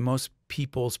find that most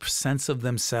people's sense of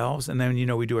themselves, and then,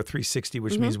 we do a 360,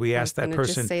 which means we ask that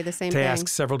person to ask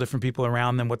several different people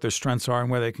around them what their strengths are and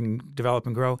where they can develop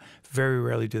and grow. Very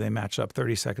rarely do they match up.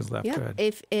 30 seconds left. Yeah.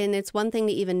 Good. And it's one thing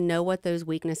to even know what those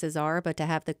weaknesses are, but to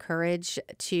have the courage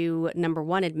to, number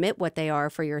one, admit what they are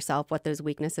for yourself, what those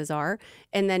weaknesses are,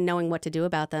 and then knowing what to do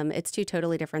about them. It's two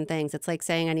totally different things. It's like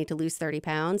saying I need to lose 30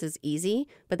 pounds is easy,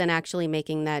 but then actually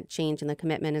making that change and the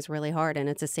commitment is really hard. And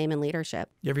it's the same in leadership.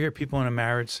 You ever hear people in a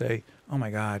marriage say, oh my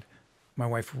God, my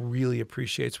wife really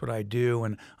appreciates what I do,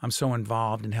 and I'm so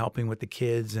involved in helping with the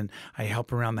kids, and I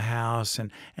help around the house,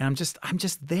 and I'm just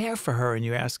there for her. And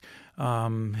you ask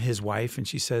his wife, and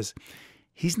she says,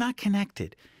 he's not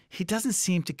connected. He doesn't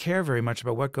seem to care very much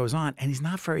about what goes on, and he's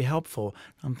not very helpful.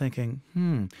 I'm thinking,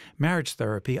 marriage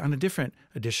therapy on a different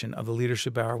edition of the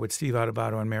Leadership Hour with Steve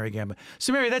Adubato and Mary Gamba.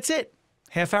 So Mary, that's it.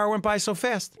 Half hour went by so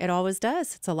fast. It always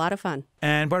does. It's a lot of fun.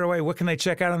 And by the way, what can they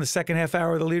check out on the second half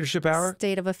hour of the Leadership Hour?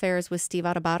 State of Affairs with Steve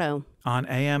Adubato. On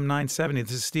AM 970.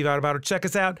 This is Steve Adubato. Check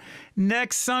us out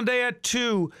next Sunday at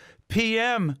 2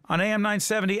 p.m. on AM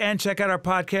 970. And check out our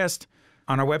podcast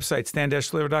on our website,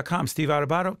 stand-deliver.com. Steve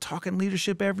Adubato, talking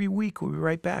leadership every week. We'll be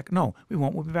right back. No, we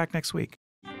won't. We'll be back next week.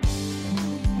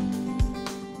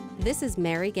 This is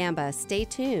Mary Gamba. Stay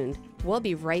tuned. We'll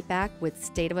be right back with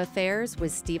State of Affairs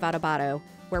with Steve Adubato,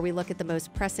 where we look at the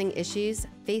most pressing issues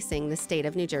facing the state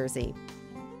of New Jersey.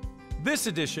 This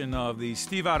edition of the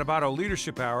Steve Adubato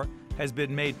Leadership Hour has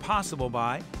been made possible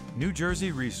by New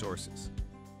Jersey Resources.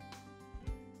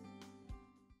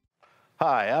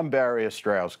 Hi, I'm Barry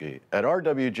Ostrowski. At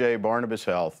Rutgers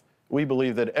Health, we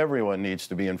believe that everyone needs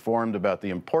to be informed about the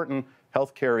important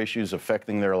healthcare issues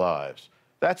affecting their lives.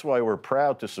 That's why we're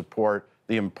proud to support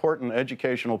the important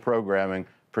educational programming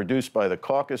produced by the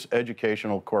Caucus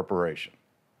Educational Corporation.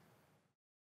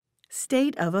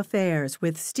 State of Affairs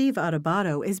with Steve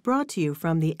Adubato is brought to you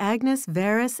from the Agnes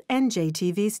Varus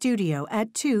NJTV studio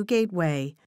at 2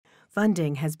 Gateway.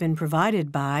 Funding has been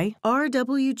provided by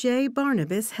R.W.J.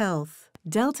 Health,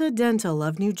 Delta Dental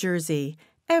of New Jersey.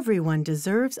 Everyone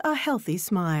deserves a healthy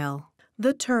smile.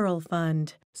 The Turl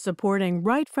Fund, supporting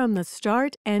Right from the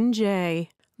Start NJ.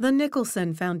 The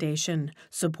Nicholson Foundation,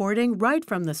 supporting Right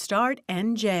from the Start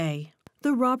NJ.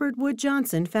 The Robert Wood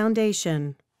Johnson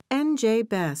Foundation. NJ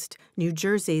Best, New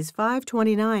Jersey's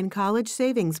 529 College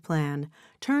Savings Plan.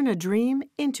 Turn a dream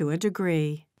into a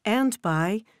degree. And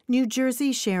by New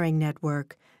Jersey Sharing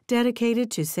Network, dedicated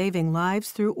to saving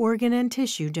lives through organ and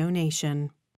tissue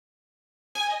donation.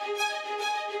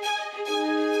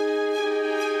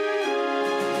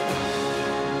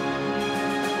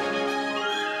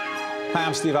 Hi,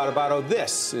 I'm Steve Adubato.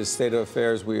 This is State of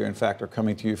Affairs. We, in fact, are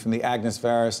coming to you from the Agnes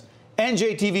Varus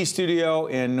NJTV studio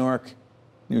in Newark,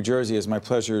 New Jersey. It's my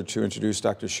pleasure to introduce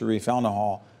Dr. Sharif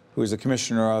Elnahal, who is the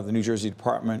Commissioner of the New Jersey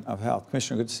Department of Health.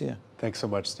 Commissioner, good to see you. Thanks so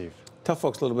much, Steve. Tell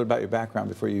folks a little bit about your background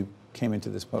before you came into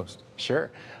this post.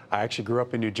 Sure. I actually grew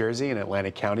up in New Jersey in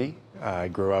Atlantic County. I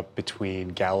grew up between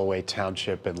Galloway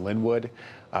Township and Linwood.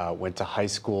 Went to high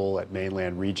school at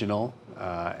Mainland Regional.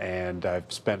 And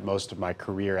I've spent most of my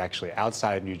career actually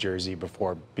outside of New Jersey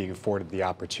before being afforded the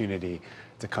opportunity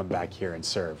to come back here and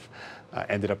serve.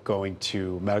 Ended up going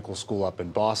to medical school up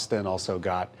in Boston, also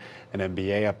got an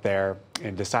MBA up there,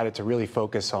 and decided to really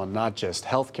focus on not just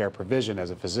healthcare provision as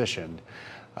a physician,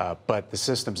 but the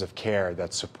systems of care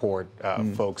that support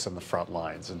folks on the front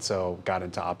lines. And so got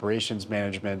into operations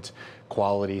management,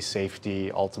 quality,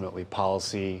 safety, ultimately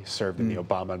policy, served in the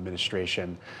Obama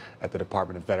administration at the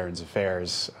Department of Veterans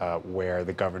Affairs, where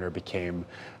the governor became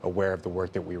aware of the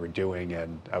work that we were doing,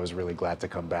 and I was really glad to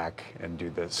come back and do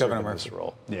this, this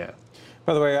role. Yeah.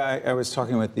 By the way, I was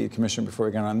talking with the commissioner before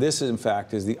we got on. This, in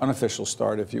fact, is the unofficial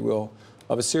start, if you will,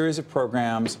 of a series of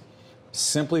programs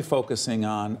simply focusing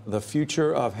on the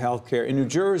future of healthcare in New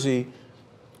Jersey,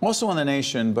 also in the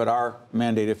nation, but our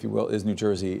mandate, if you will, is New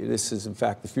Jersey. This is, in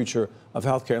fact, the future of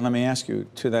healthcare. And let me ask you,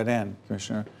 to that end,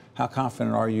 Commissioner, how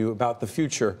confident are you about the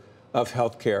future of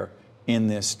healthcare in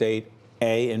this state?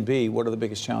 A, and B, what are the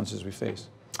biggest challenges we face?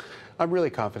 I'm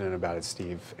really confident about it,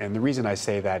 Steve. And the reason I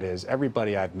say that is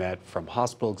everybody I've met, from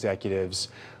hospital executives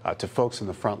to folks in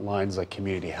the front lines like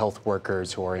community health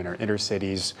workers who are in our inner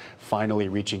cities, finally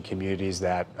reaching communities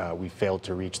that we failed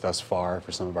to reach thus far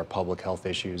for some of our public health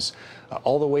issues,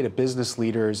 all the way to business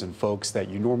leaders and folks that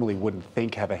you normally wouldn't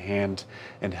think have a hand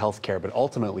in healthcare, but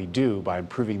ultimately do by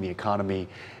improving the economy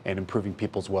and improving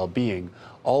people's well-being.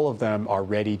 All of them are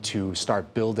ready to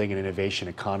start building an innovation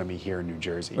economy here in New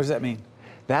Jersey. What does that mean?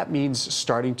 That means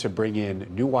starting to bring in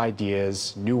new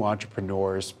ideas, new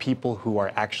entrepreneurs, people who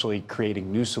are actually creating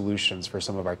new solutions for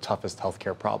some of our toughest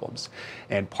healthcare problems.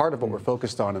 And part of what we're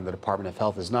focused on in the Department of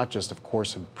Health is not just, of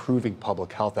course, improving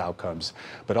public health outcomes,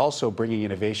 but also bringing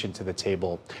innovation to the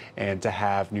table and to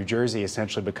have New Jersey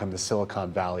essentially become the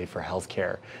Silicon Valley for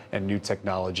healthcare and new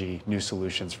technology, new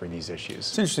solutions for these issues.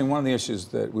 It's interesting. One of the issues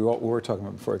that we were talking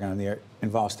about before we got on the air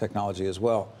involves technology as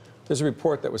well. There's a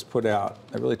report that was put out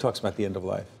that really talks about the end of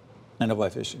life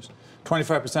issues.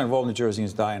 25% of all New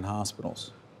Jerseyans die in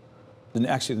hospitals.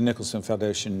 Actually, the Nicholson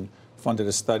Foundation funded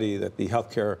a study that the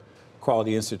Healthcare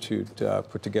Quality Institute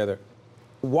put together.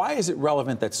 Why is it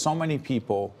relevant that so many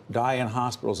people die in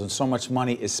hospitals and so much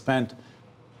money is spent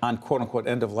on quote-unquote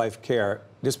end-of-life care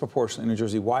disproportionately in New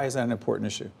Jersey? Why is that an important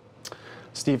issue?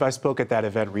 Steve, I spoke at that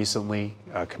event recently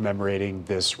commemorating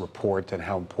this report and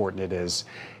how important it is.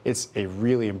 It's a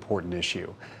really important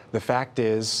issue. The fact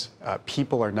is,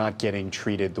 people are not getting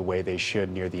treated the way they should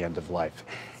near the end of life.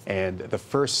 And the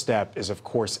first step is, of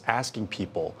course, asking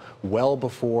people well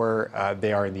before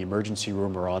they are in the emergency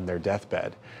room or on their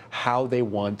deathbed how they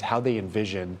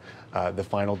envision the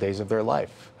final days of their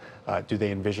life. Do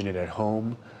they envision it at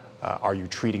home? Are you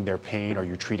treating their pain? Are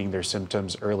you treating their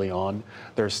symptoms early on?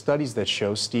 There are studies that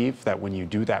show, Steve, that when you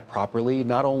do that properly,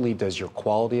 not only does your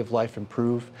quality of life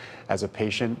improve as a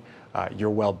patient, your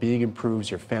well-being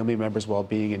improves, your family members'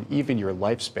 well-being, and even your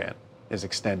lifespan is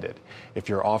extended if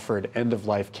you're offered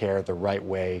end-of-life care the right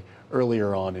way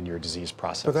earlier on in your disease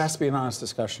process. But there has to be an honest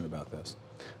discussion about this.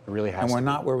 It really has to be. And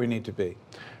we're not where we need to be.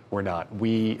 We're not.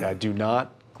 We do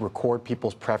not record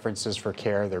people's preferences for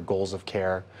care, their goals of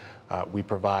care. We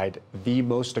provide the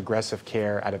most aggressive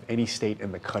care out of any state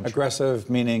in the country. Aggressive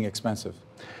meaning expensive?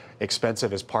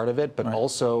 Expensive is part of it, but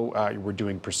also we're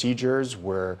doing procedures.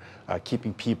 We're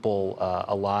keeping people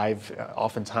alive,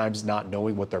 oftentimes not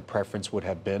knowing what their preference would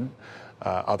have been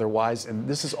otherwise. And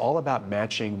this is all about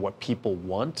matching what people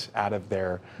want out of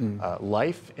their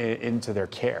life into their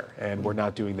care. And we're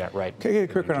not doing that right. Can I get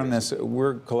a quick one on this?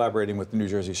 We're collaborating with the New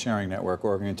Jersey Sharing Network,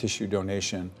 organ and tissue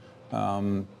donation.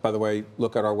 By the way,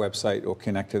 look at our website or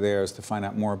connect to theirs to find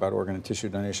out more about organ and tissue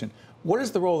donation. What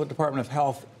is the role of the Department of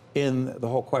Health in the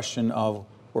whole question of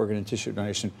organ and tissue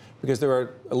donation? Because there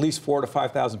are at least 4,000 to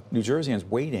 5,000 New Jerseyans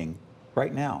waiting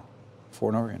right now for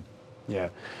an organ. Yeah.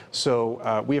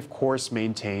 So we, of course,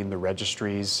 maintain the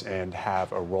registries and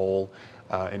have a role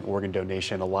in organ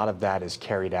donation. A lot of that is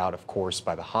carried out, of course,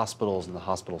 by the hospitals and the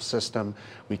hospital system.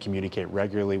 We communicate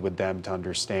regularly with them to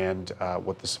understand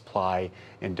what the supply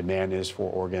and demand is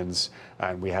for organs,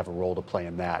 and we have a role to play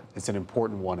in that. It's an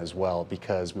important one as well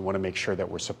because we want to make sure that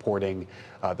we're supporting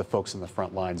the folks in the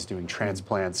front lines doing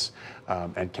transplants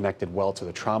and connected well to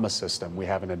the trauma system. We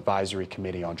have an advisory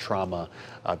committee on trauma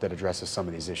that addresses some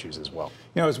of these issues as well.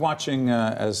 You know, I was watching,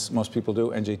 as most people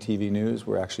do, NJTV News.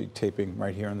 We're actually taping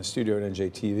right here in the studio at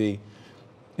NJTV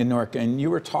in Newark, and you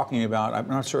were talking about, I'm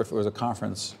not sure if it was a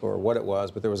conference or what it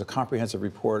was, but there was a comprehensive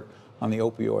report on the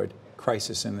opioid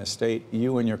crisis in this state.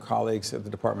 You and your colleagues at the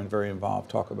department very involved.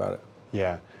 Talk about it.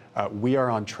 Yeah. We are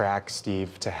on track,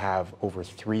 Steve, to have over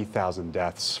 3,000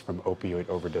 deaths from opioid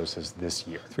overdoses this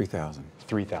year. 3,000.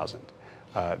 3,000.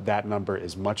 That number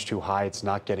is much too high. It's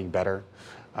not getting better.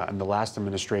 In the last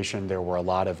administration, there were a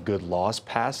lot of good laws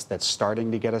passed that's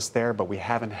starting to get us there, but we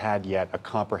haven't had yet a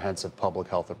comprehensive public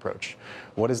health approach.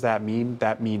 What does that mean?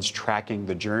 That means tracking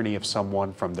the journey of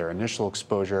someone from their initial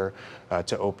exposure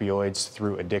to opioids,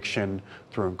 through addiction,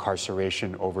 through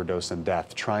incarceration, overdose, and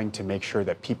death, trying to make sure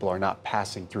that people are not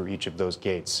passing through each of those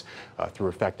gates through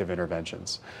effective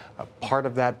interventions. Part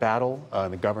of that battle,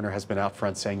 the governor has been out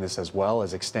front saying this as well,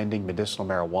 is extending medicinal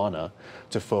marijuana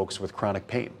to folks with chronic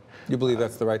pain. You believe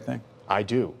that's the right thing? I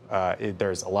do.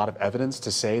 There's a lot of evidence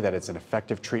to say that it's an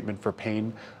effective treatment for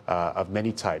pain of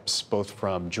many types, both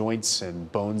from joints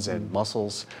and bones and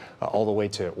muscles, all the way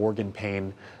to organ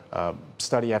pain.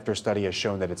 Study after study has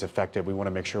shown that it's effective. We want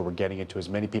to make sure we're getting it to as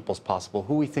many people as possible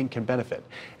who we think can benefit.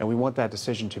 And we want that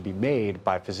decision to be made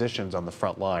by physicians on the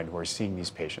front line who are seeing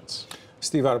these patients.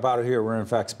 Steve Adubato here. We're in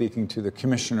fact speaking to the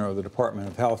Commissioner of the Department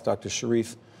of Health, Dr.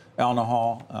 Sharif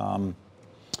El-Nahal.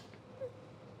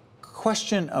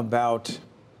 Question about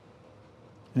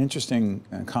an interesting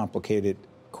and complicated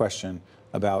question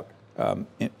about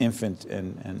infant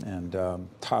and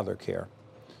toddler care.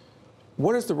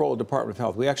 What is the role of the Department of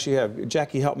Health? We actually have,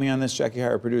 Jackie, help me on this, Jackie,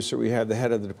 our producer, we have the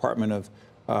head of the Department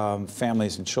of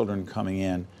Families and Children coming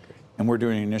in, and we're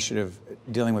doing an initiative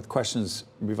dealing with questions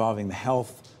revolving the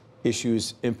health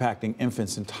issues impacting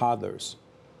infants and toddlers.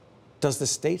 Does the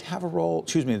state have a role,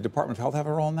 excuse me, the Department of Health have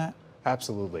a role in that?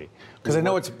 Absolutely. Because I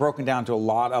know it's broken down to a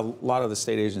lot of the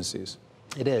state agencies.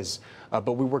 It is,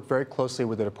 but we work very closely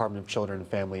with the Department of Children and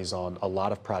Families on a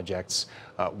lot of projects.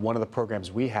 One of the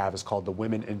programs we have is called the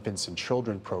Women, Infants, and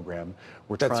Children Program.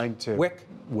 We're trying to... WIC?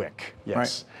 WIC,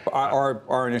 yes. Right.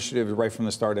 Our initiative is right from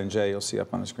the start, NJ, you'll see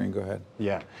up on the screen, go ahead.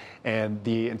 Yeah, and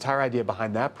the entire idea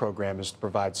behind that program is to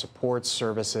provide support,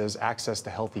 services, access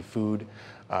to healthy food,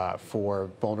 for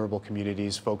vulnerable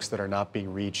communities, folks that are not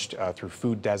being reached through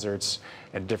food deserts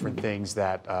and different things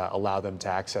that allow them to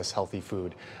access healthy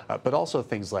food. But also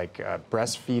things like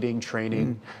breastfeeding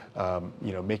training,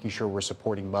 you know, making sure we're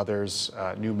supporting mothers,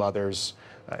 new mothers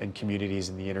in communities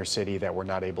in the inner city that we're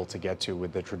not able to get to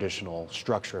with the traditional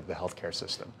structure of the healthcare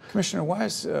system. Commissioner, why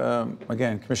is,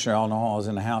 again, Commissioner El-Nahal is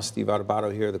in the House, Steve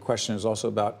Adubato here. The question is also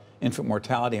about infant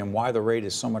mortality and why the rate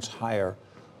is so much higher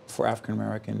for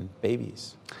African-American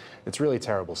babies. It's really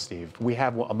terrible, Steve. We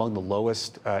have among the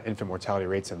lowest infant mortality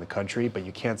rates in the country, but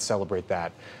you can't celebrate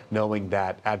that knowing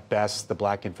that at best the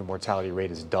black infant mortality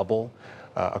rate is double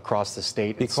across the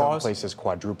state, in some places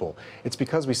quadruple. It's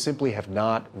because we simply have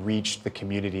not reached the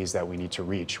communities that we need to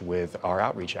reach with our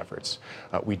outreach efforts.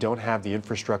 We don't have the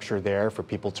infrastructure there for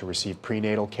people to receive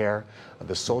prenatal care.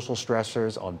 The social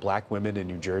stressors on black women in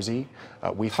New Jersey,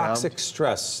 we found... Toxic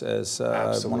stress, as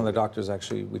one of the doctors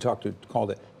actually we talked to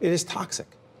called it. It is toxic.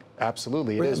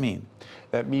 Absolutely. What does that mean?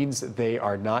 That means that they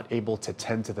are not able to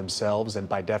tend to themselves and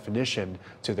by definition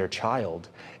to their child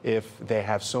if they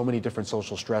have so many different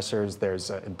social stressors.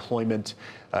 There's employment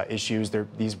issues. Many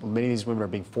of these women are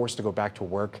being forced to go back to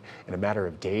work in a matter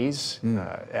of days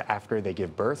after they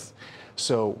give birth.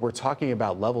 So we're talking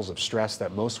about levels of stress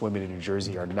that most women in New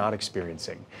Jersey are not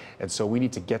experiencing. And so we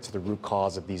need to get to the root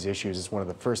cause of these issues. It's one of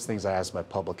the first things I asked my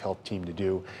public health team to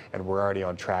do, and we're already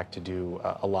on track to do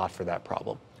a lot for that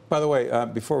problem. By the way,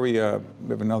 before we have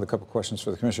another couple questions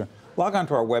for the Commissioner, log on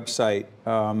to our website.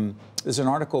 There's an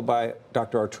article by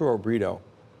Dr. Arturo Brito,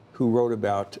 who wrote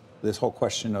about this whole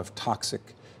question of toxic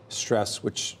stress,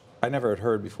 which I never had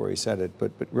heard before he said it,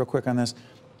 but real quick on this.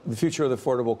 The future of the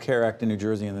Affordable Care Act in New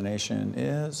Jersey and the nation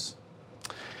is?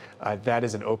 That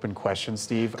is an open question,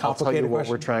 Steve. I'll tell you what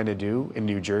we're trying to do in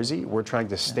New Jersey. We're trying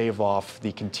to stave off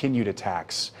the continued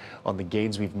attacks on the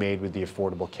gains we've made with the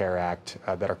Affordable Care Act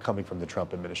that are coming from the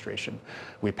Trump administration.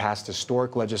 We passed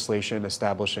historic legislation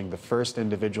establishing the first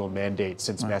individual mandate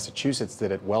since Massachusetts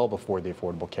did it well before the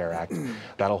Affordable Care Act.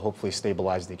 That'll hopefully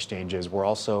stabilize the exchanges. We're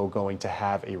also going to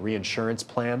have a reinsurance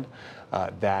plan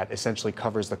that essentially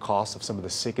covers the cost of some of the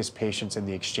sickest patients in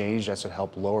the exchange. That should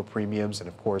help lower premiums and,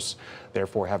 of course,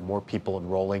 therefore have more people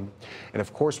enrolling. And,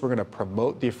 of course, we're going to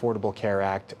promote the Affordable Care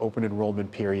Act open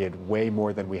enrollment period way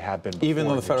more than we have been before. Even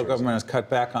though the federal government has cut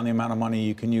back on the amount of money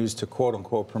you can use to, quote,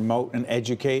 unquote, promote and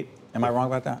educate. Am I wrong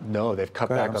about that? No, they've cut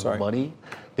back on the money.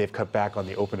 They've cut back on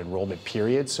the open enrollment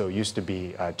period. So it used to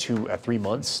be 3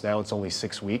 months. Now it's only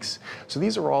 6 weeks. So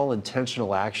these are all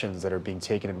intentional actions that are being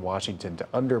taken in Washington to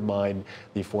undermine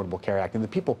the Affordable Care Act. And the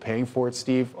people paying for it,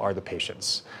 Steve, are the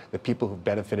patients, the people who've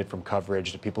benefited from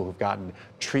coverage, the people who've gotten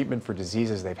treatment for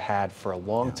diseases they've had for a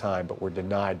long time but were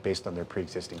denied based on their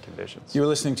pre-existing conditions. You're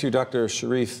listening to Dr.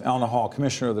 Sharif El-Nahal,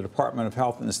 Commissioner of the Department of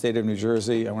Health in the state of New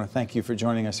Jersey. I want to thank you for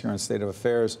joining us here on State of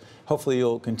Affairs. Hopefully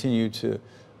you'll continue to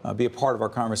be a part of our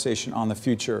conversation on the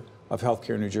future of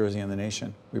healthcare in New Jersey and the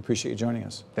nation. We appreciate you joining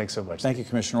us. Thanks so much. Thank you,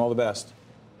 Commissioner. All the best.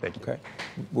 Thank you. Okay.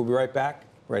 We'll be right back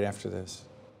right after this.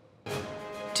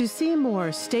 To see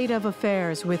more State of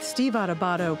Affairs with Steve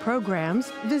Adubato programs,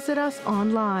 visit us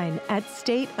online at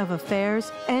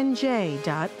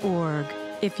stateofaffairsnj.org.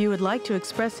 If you would like to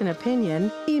express an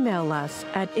opinion, email us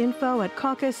at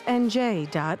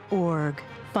info@caucusnj.org.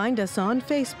 Find us on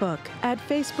Facebook at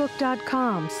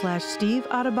facebook.com/Steve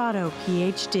Adubato,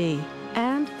 PhD.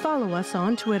 And follow us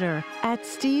on Twitter at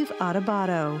Steve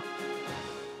Adubato.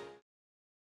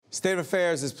 State of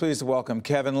Affairs is pleased to welcome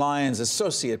Kevin Lyons,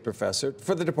 Associate Professor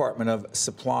for the Department of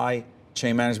Supply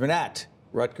Chain Management at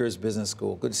Rutgers Business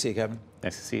School. Good to see you, Kevin.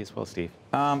 Nice to see you as well, Steve.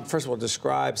 First of all,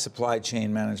 describe supply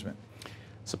chain management.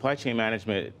 Supply chain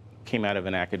management came out of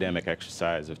an academic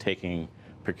exercise of taking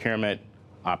procurement,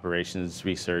 operations,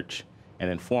 research, and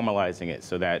then formalizing it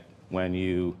so that when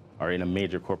you are in a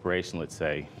major corporation, let's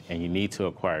say, and you need to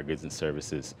acquire goods and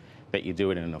services, that you do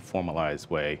it in a formalized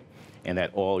way, and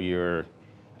that all your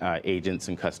agents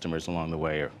and customers along the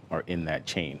way are in that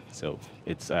chain. So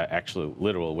it's actually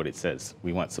literal what it says.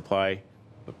 We want supply,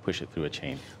 but push it through a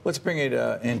chain. Let's bring it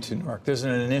into Newark. There's an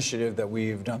initiative that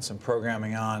we've done some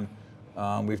programming on.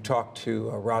 We've talked to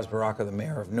Ras Baraka, the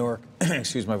mayor of Newark,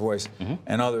 excuse my voice,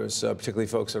 and others, particularly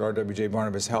folks at RWJ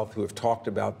Barnabas Health, who have talked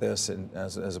about this and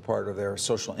as a part of their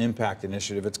social impact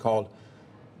initiative. It's called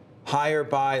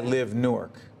Hire.Buy.Live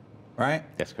Newark, right?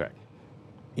 That's correct.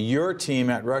 Your team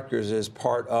at Rutgers is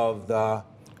part of the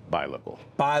Buy local.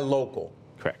 Buy local.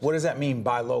 Correct. What does that mean,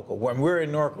 buy local? When we're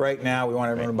in Newark right now, we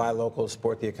want everyone to buy local to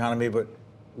support the economy, but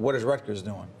what is Rutgers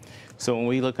doing? So when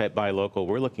we look at buy local,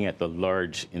 we're looking at the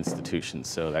large institutions.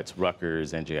 So that's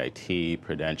Rutgers, NJIT,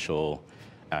 Prudential,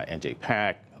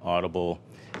 NJPAC, Audible,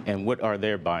 and what are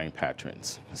their buying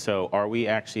patterns? So are we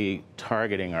actually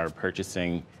targeting our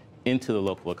purchasing into the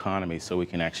local economy so we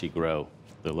can actually grow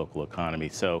the local economy?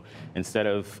 So instead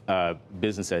of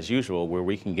business as usual, where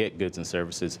we can get goods and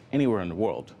services anywhere in the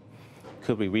world,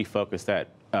 could we refocus that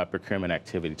procurement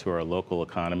activity to our local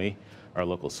economy, our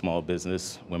local small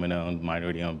business, women-owned,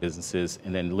 minority-owned businesses,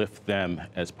 and then lift them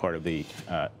as part of the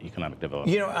economic development?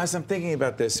 You know, as I'm thinking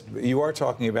about this, you are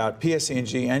talking about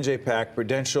PSE&G, NJPAC,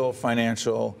 Prudential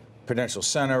Financial, Prudential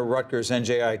Center, Rutgers,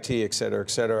 NJIT, et cetera,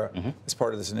 as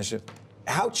part of this initiative.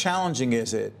 How challenging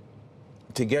is it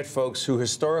to get folks who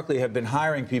historically have been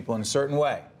hiring people in a certain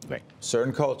way,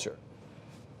 certain culture?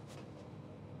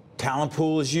 Talent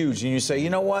pool is huge, and you say,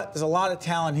 you know what, there's a lot of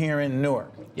talent here in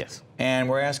Newark. Yes. And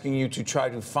we're asking you to try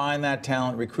to find that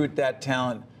talent, recruit that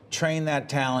talent, train that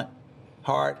talent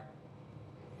hard.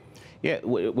 Yeah,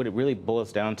 what it really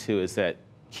boils down to is that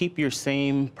keep your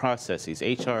same processes.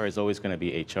 HR is always going to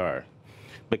be HR.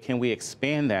 But can we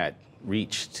expand that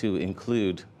reach to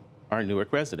include our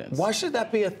Newark residents? Why should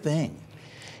that be a thing?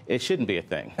 It shouldn't be a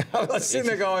thing. I was sitting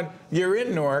there going, you're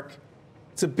in Newark,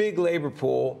 it's a big labor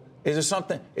pool. Is there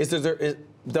something,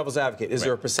 devil's advocate, is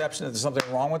there a perception that there's something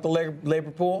wrong with the labor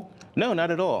pool? No,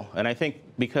 not at all. And I think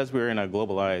because we're in a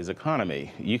globalized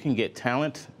economy, you can get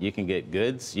talent, you can get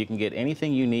goods, you can get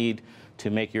anything you need to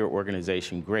make your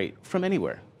organization great from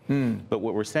anywhere. But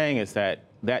what we're saying is that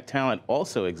that talent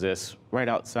also exists right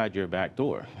outside your back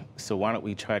door. So why don't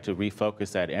we try to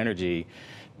refocus that energy,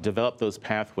 develop those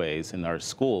pathways in our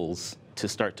schools to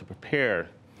start to prepare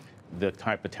the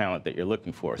type of talent that you're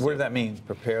looking for. What does that mean,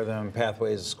 prepare them,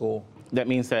 pathways to school? That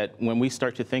means that when we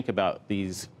start to think about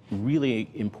these really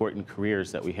important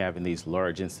careers that we have in these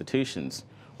large institutions,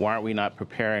 why aren't we not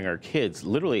preparing our kids,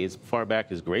 literally as far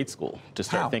back as grade school, to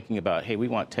start thinking about, hey, we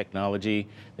want technology,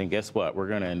 then guess what? We're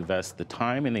going to invest the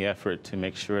time and the effort to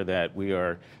make sure that we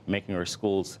are making our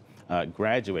schools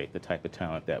graduate the type of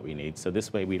talent that we need. So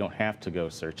this way we don't have to go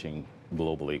searching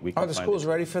globally. We can Are the schools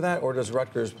ready for that, or does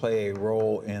Rutgers play a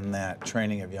role in that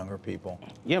training of younger people?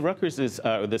 Yeah, Rutgers is,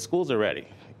 the schools are ready.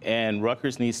 And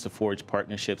Rutgers needs to forge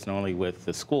partnerships not only with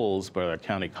the schools, but our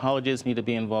county colleges need to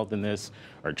be involved in this,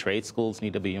 our trade schools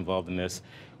need to be involved in this.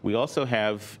 We also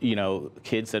have, you know,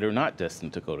 kids that are not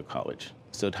destined to go to college.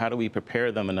 So how do we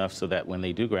prepare them enough so that when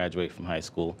they do graduate from high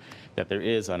school, that there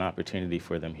is an opportunity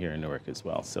for them here in Newark as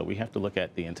well? So we have to look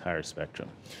at the entire spectrum.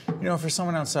 You know, for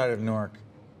someone outside of Newark,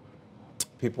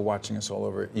 people watching us all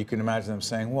over, you can imagine them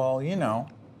saying, well, you know,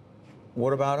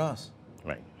 what about us?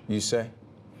 Right. You say?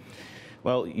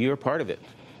 Well, you're part of it.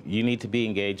 You need to be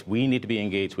engaged. We need to be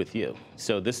engaged with you.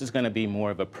 So this is going to be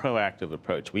more of a proactive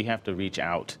approach. We have to reach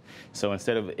out. So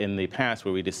instead of in the past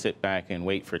where we just sit back and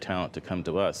wait for talent to come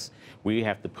to us, we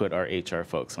have to put our HR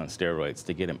folks on steroids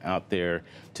to get them out there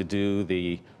to do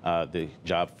the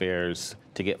job fairs,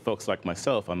 to get folks like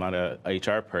myself. I'm not a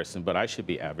HR person, but I should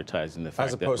be advertising the fact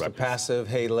As opposed that to passive,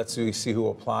 hey, let's see who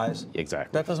applies.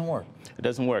 Exactly. That doesn't work. It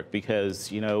doesn't work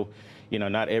because,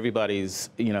 not everybody's,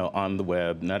 on the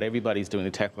web. Not everybody's doing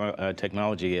the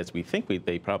technology as we think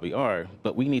they probably are.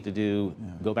 But we need to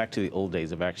go back to the old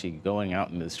days of actually going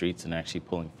out into the streets and actually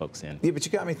pulling folks in. Yeah, but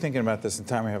you got me thinking about this in the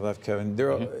time we have left, Kevin.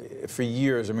 For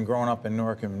years, growing up in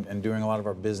Newark and doing a lot of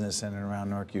our business in and around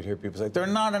Newark, you'd hear people say, there are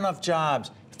not enough jobs.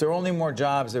 If there were only more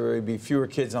jobs, there would be fewer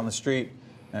kids on the street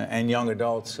and young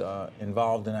adults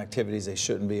involved in activities they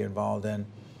shouldn't be involved in,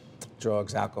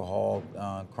 drugs, alcohol,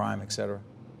 crime, etc.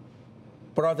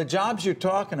 But are the jobs you're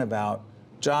talking about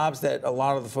jobs that a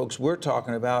lot of the folks we're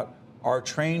talking about are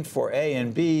trained for A,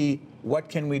 and B, what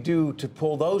can we do to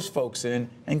pull those folks in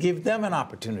and give them an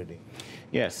opportunity?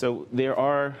 Yeah, so there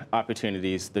are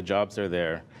opportunities, the jobs are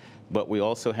there, but we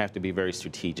also have to be very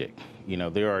strategic.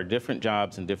 There are different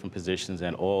jobs and different positions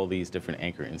at all these different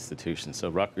anchor institutions. So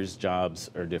Rutgers jobs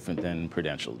are different than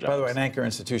Prudential jobs. By the way, an anchor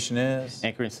institution is?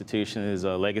 Anchor institution is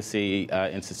a legacy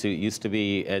institute. It used to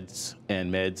be eds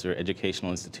and meds, or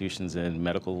educational institutions and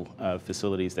medical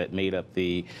facilities that made up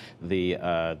the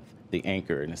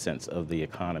anchor, in a sense, of the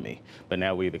economy. But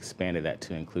now we've expanded that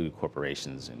to include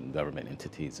corporations and government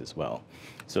entities as well.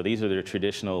 So these are the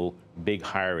traditional big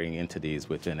hiring entities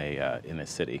within in a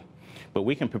city. But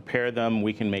we can prepare them.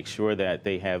 We can make sure that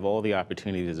they have all the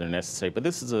opportunities that are necessary. But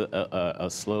this is a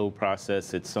slow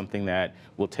process. It's something that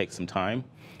will take some time,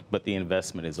 but the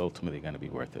investment is ultimately going to be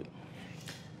worth it.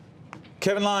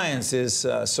 Kevin Lyons is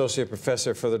Associate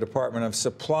Professor for the Department of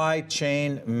Supply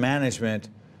Chain Management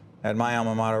at my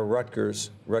alma mater, Rutgers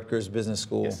Business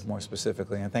School, Yes. more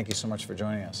specifically. And thank you so much for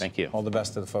joining us. Thank you. All the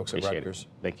best to the folks Appreciate at Rutgers. it.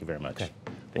 Thank you very much. Okay.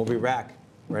 We'll be back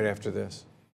right after this.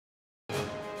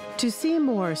 To see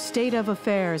more State of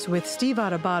Affairs with Steve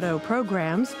Adubato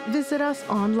programs, visit us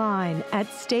online at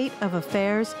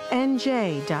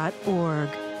stateofaffairsnj.org.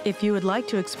 If you would like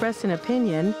to express an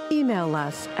opinion, email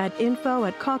us at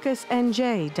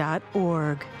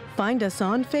info@caucusnj.org. Find us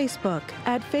on Facebook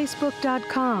at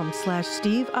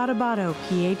facebook.com/Steve Adubato,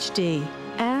 PhD.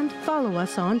 And follow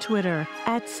us on Twitter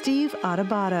at Steve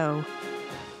Adubato.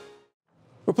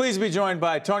 We're pleased to be joined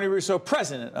by Tony Russo,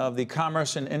 President of the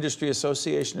Commerce and Industry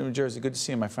Association of New Jersey. Good to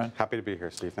see you, my friend. Happy to be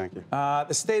here, Steve. Thank you. The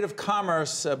state of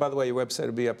commerce, by the way, your website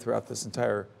will be up throughout this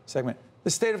entire segment. The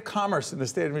state of commerce in the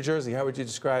state of New Jersey, how would you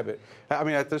describe it?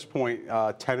 At this point,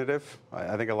 tentative.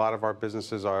 I think a lot of our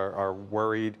businesses are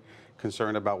worried,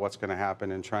 concerned about what's going to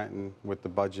happen in Trenton with the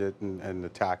budget and the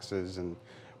taxes and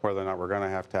whether or not we're going to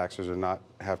have taxes or not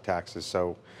have taxes.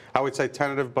 So I would say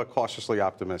tentative but cautiously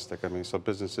optimistic. So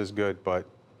business is good, but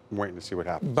I'm waiting to see what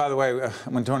happens. By the way,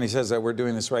 when Tony says that, we're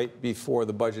doing this right before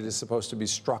the budget is supposed to be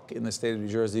struck in the state of New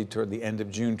Jersey toward the end of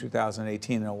June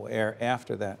 2018, and it will air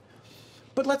after that.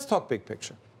 But let's talk big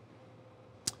picture.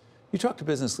 You talk to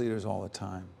business leaders all the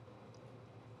time.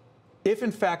 If,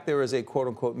 in fact, there is a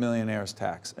quote-unquote millionaire's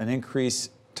tax, an increased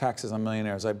taxes on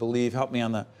millionaires, I believe, help me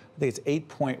on the, I think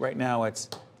it's right now it's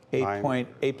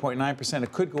 8.9%.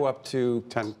 It could go up to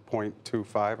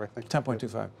 10.25, I think.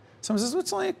 10.25. Someone says, well,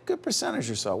 it's only a good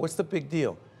percentage or so. What's the big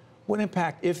deal? What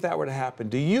impact, if that were to happen,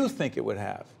 do you think it would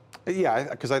have? Yeah,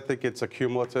 because I think it's a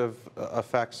cumulative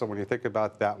effect. So when you think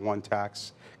about that one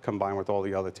tax combined with all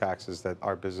the other taxes that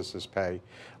our businesses pay,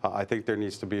 I think there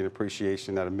needs to be an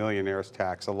appreciation that a millionaire's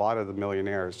tax, a lot of the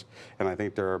millionaires, and I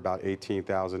think there are about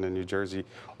 18,000 in New Jersey,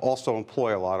 also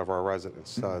employ a lot of our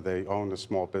residents. They own the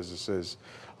small businesses.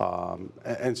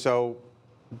 And so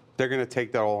they're going to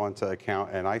take that all into account,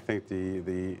 and I think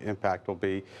the impact will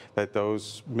be that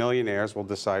those millionaires will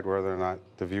decide whether or not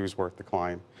the view is worth the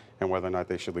climb and whether or not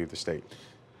they should leave the state.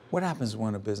 What happens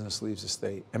when a business leaves the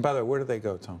state? And by the way, where do they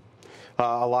go, Tom?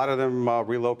 A lot of them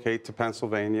relocate to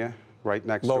Pennsylvania, right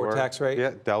next door. Lower tax rate?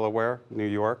 Yeah, Delaware, New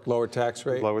York. Lower tax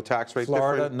rate? Lower tax rate.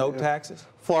 Florida, no taxes?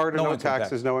 Florida, no income taxes,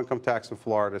 tax. no income tax in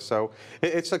Florida. So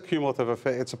it's a cumulative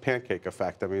effect. It's a pancake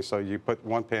effect. So you put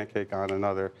one pancake on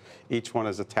another. Each one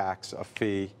is a tax, a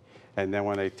fee, and then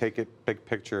when they take it big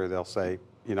picture, they'll say,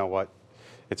 you know what,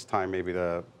 it's time maybe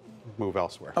to move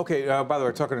elsewhere. Okay, by the way,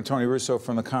 we're talking to Tony Russo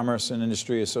from the Commerce and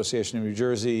Industry Association of New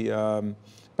Jersey. By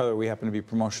the way, we happen to be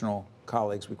promotional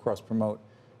colleagues. We cross-promote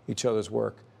each other's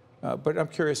work. But I'm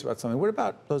curious about something. What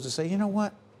about those who say, you know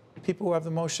what, people who have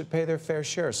the most should pay their fair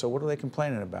share, so what are they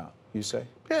complaining about, you say?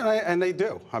 Yeah, and they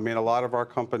do. A lot of our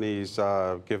companies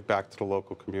give back to the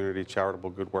local community,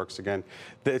 charitable good works. Again,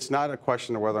 it's not a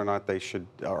question of whether or not they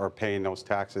are paying those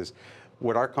taxes.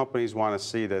 What our companies want to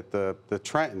see that the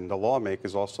Trenton, the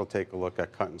lawmakers, also take a look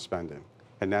at cutting spending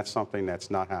And that's something that's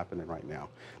not happening right now.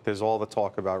 There's all the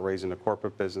talk about raising the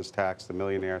corporate business tax, the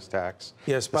millionaire's tax.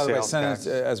 Yes, by the way,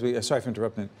 Senate, sorry for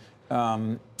interrupting.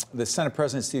 The Senate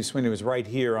President, Steve Sweeney, was right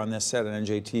here on this set on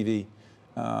NJTV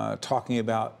talking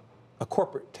about a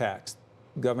corporate tax.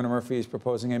 Governor Murphy is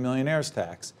proposing a millionaire's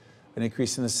tax, an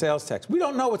increase in the sales tax. We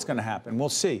don't know what's going to happen. We'll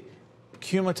see.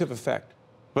 Cumulative effect.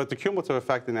 But the cumulative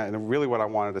effect in that, and really what I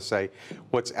wanted to say,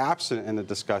 what's absent in the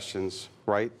discussions,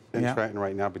 right, in Trenton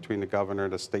right now between the governor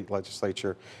and the state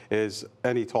legislature is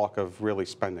any talk of really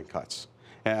spending cuts.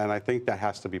 And I think that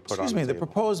has to be put on the table. The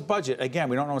proposed budget, again,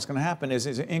 we don't know what's going to happen, is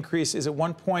an increase, is it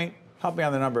 1 point, help me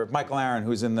on the number, Michael Aaron,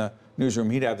 who's in the newsroom,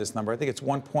 he'd have this number. I think it's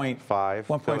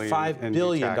 $1.5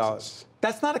 billion.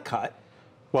 That's not a cut.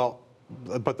 Well,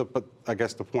 but I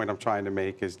guess the point I'm trying to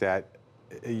make is that,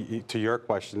 to your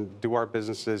question, do our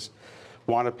businesses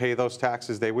want to pay those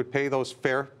taxes? They would pay those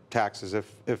fair taxes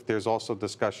if there's also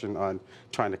discussion on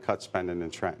trying to cut spending in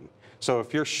Trenton. So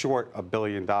if you're short $1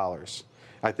 billion,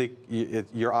 I think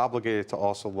you're obligated to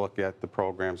also look at the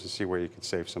programs to see where you can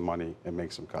save some money and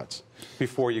make some cuts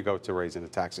before you go to raising the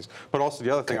taxes. But also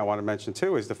the other thing I want to mention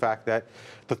too is the fact that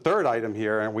the third item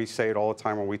here, and we say it all the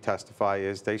time when we testify,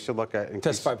 is they should look at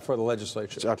testify before the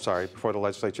legislature. I'm sorry, before the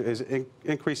legislature is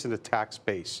increasing the tax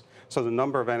base. So the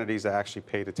number of entities that actually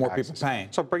pay the taxes. More people paying.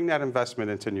 So bring that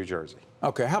investment into New Jersey.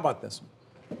 Okay, how about this?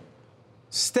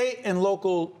 State and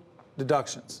local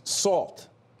deductions, SALT.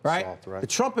 Right? SALT, right? The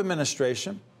Trump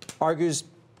administration argues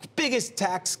biggest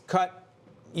tax cut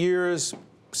years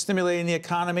stimulating the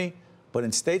economy. But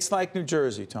in states like New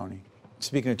Jersey, Tony,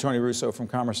 speaking to Tony Russo from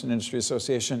Commerce and Industry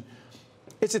Association,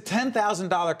 it's a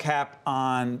 $10,000 cap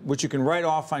on which you can write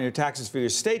off on your taxes for your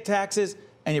state taxes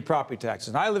and your property taxes.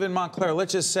 And I live in Montclair.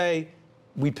 Let's just say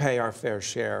we pay our fair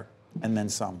share and then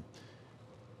some.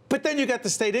 But then you got the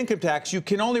state income tax. You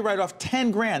can only write off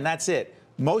 10 grand. That's it.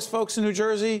 Most folks in New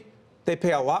Jersey, they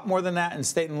pay a lot more than that in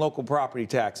state and local property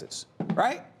taxes,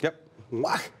 right? Yep.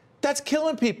 That's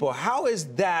killing people. How is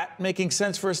that making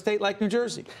sense for a state like New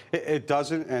Jersey? It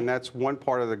doesn't, and that's one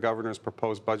part of the governor's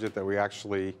proposed budget that we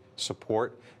actually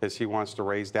support, is he wants to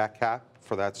raise that cap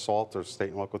for that SALT or state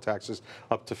and local taxes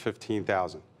up to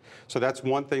 $15,000. So that's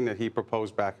one thing that he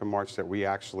proposed back in March that we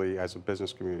actually, as a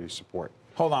business community, support.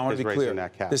 Hold on, I want to be clear.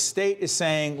 That cap. The state is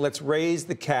saying, let's raise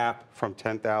the cap from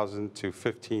 $10,000 to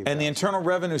 $15,000. And the Internal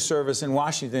Revenue Service in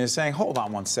Washington is saying, hold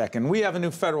on one second. We have a new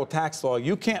federal tax law.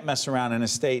 You can't mess around in a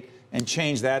state and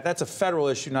change that. That's a federal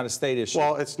issue, not a state issue.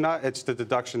 Well, it's not. It's the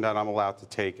deduction that I'm allowed to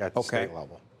take at the state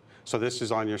level. So this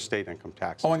is on your state income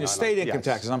taxes. Oh, on your state income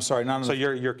taxes. I'm sorry. Not on so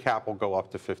your cap will go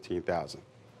up to $15,000.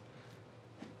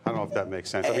 I don't know if that makes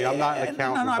sense. I mean, I'm not an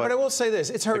accountant. No, but I will say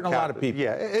this. It's hurting a lot of people.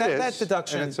 Yeah, it is. That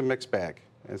deduction. And it's a mixed bag.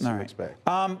 It's a mixed bag.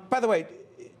 By the way,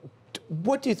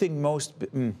 what do you think most...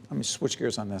 let me switch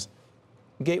gears on this.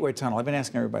 Gateway Tunnel. I've been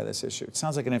asking everybody this issue. It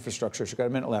sounds like an infrastructure issue. Got a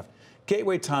minute left.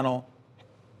 Gateway Tunnel,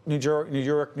 New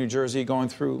York, New Jersey, going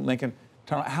through Lincoln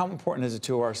Tunnel. How important is it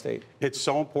to our state? It's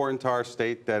so important to our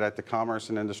state that at the Commerce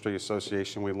and Industry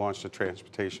Association, we launched a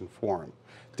transportation forum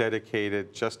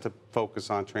dedicated just to focus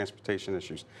on transportation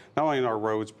issues, not only in our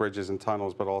roads, bridges, and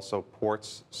tunnels, but also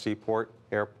ports, seaport,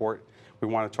 airport. We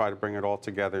want to try to bring it all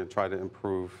together and try to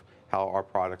improve how our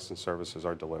products and services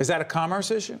are delivered. Is that a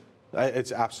commerce issue?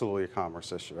 It's absolutely a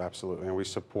commerce issue, absolutely. And we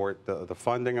support the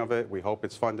funding of it. We hope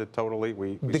it's funded totally.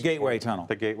 The Gateway Tunnel.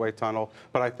 The Gateway Tunnel.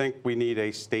 But I think we need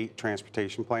a state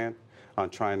transportation plan on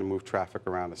trying to move traffic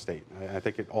around the state. I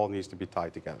think it all needs to be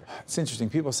tied together. It's interesting.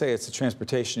 People say it's a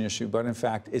transportation issue, but in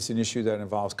fact, it's an issue that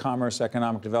involves commerce,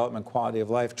 economic development, quality of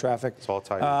life, traffic. It's all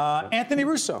tied in. Anthony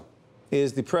Russo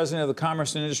is the president of the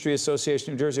Commerce and Industry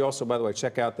Association of New Jersey. Also, by the way,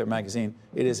 check out their magazine.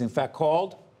 It is, in fact,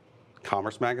 called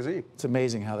Commerce Magazine. It's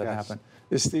amazing how that happened.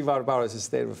 This is Steve Adubato. This is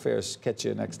State of Affairs. Catch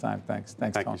you next time. Thanks.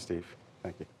 Thank you, Steve.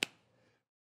 Thank you.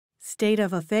 State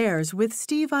of Affairs with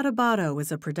Steve Adubato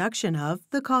is a production of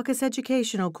the Caucus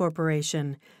Educational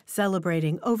Corporation,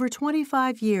 celebrating over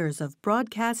 25 years of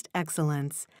broadcast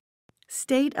excellence.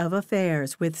 State of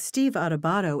Affairs with Steve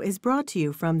Adubato is brought to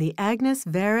you from the Agnes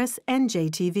Varus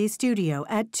NJTV studio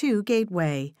at 2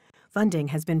 Gateway. Funding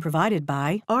has been provided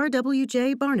by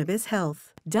RWJ Barnabas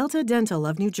Health, Delta Dental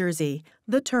of New Jersey,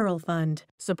 the Turrell Fund,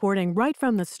 supporting Right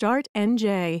from the Start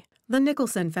NJ, the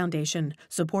Nicholson Foundation,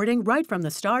 supporting Right from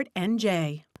the Start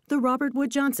NJ, the Robert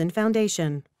Wood Johnson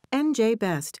Foundation, NJ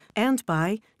Best, and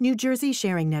by New Jersey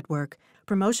Sharing Network.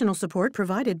 Promotional support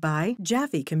provided by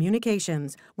Jaffe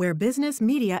Communications, where business,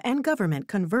 media, and government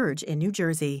converge in New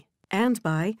Jersey. And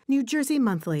by New Jersey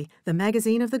Monthly, the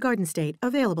magazine of the Garden State,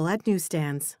 available at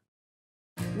newsstands.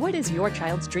 What is your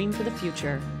child's dream for the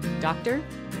future? Doctor?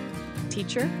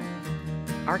 Teacher?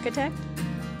 Architect?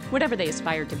 Whatever they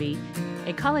aspire to be,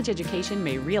 a college education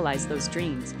may realize those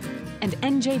dreams. And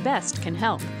NJ Best can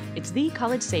help. It's the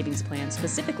college savings plan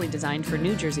specifically designed for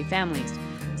New Jersey families.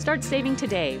 Start saving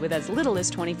today with as little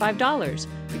as $25,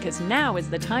 because now is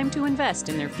the time to invest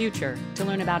in their future. To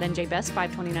learn about NJ Best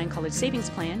 529 College Savings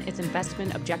Plan, its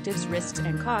investment objectives, risks,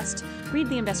 and costs, read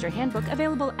the Investor Handbook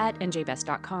available at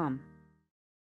njbest.com.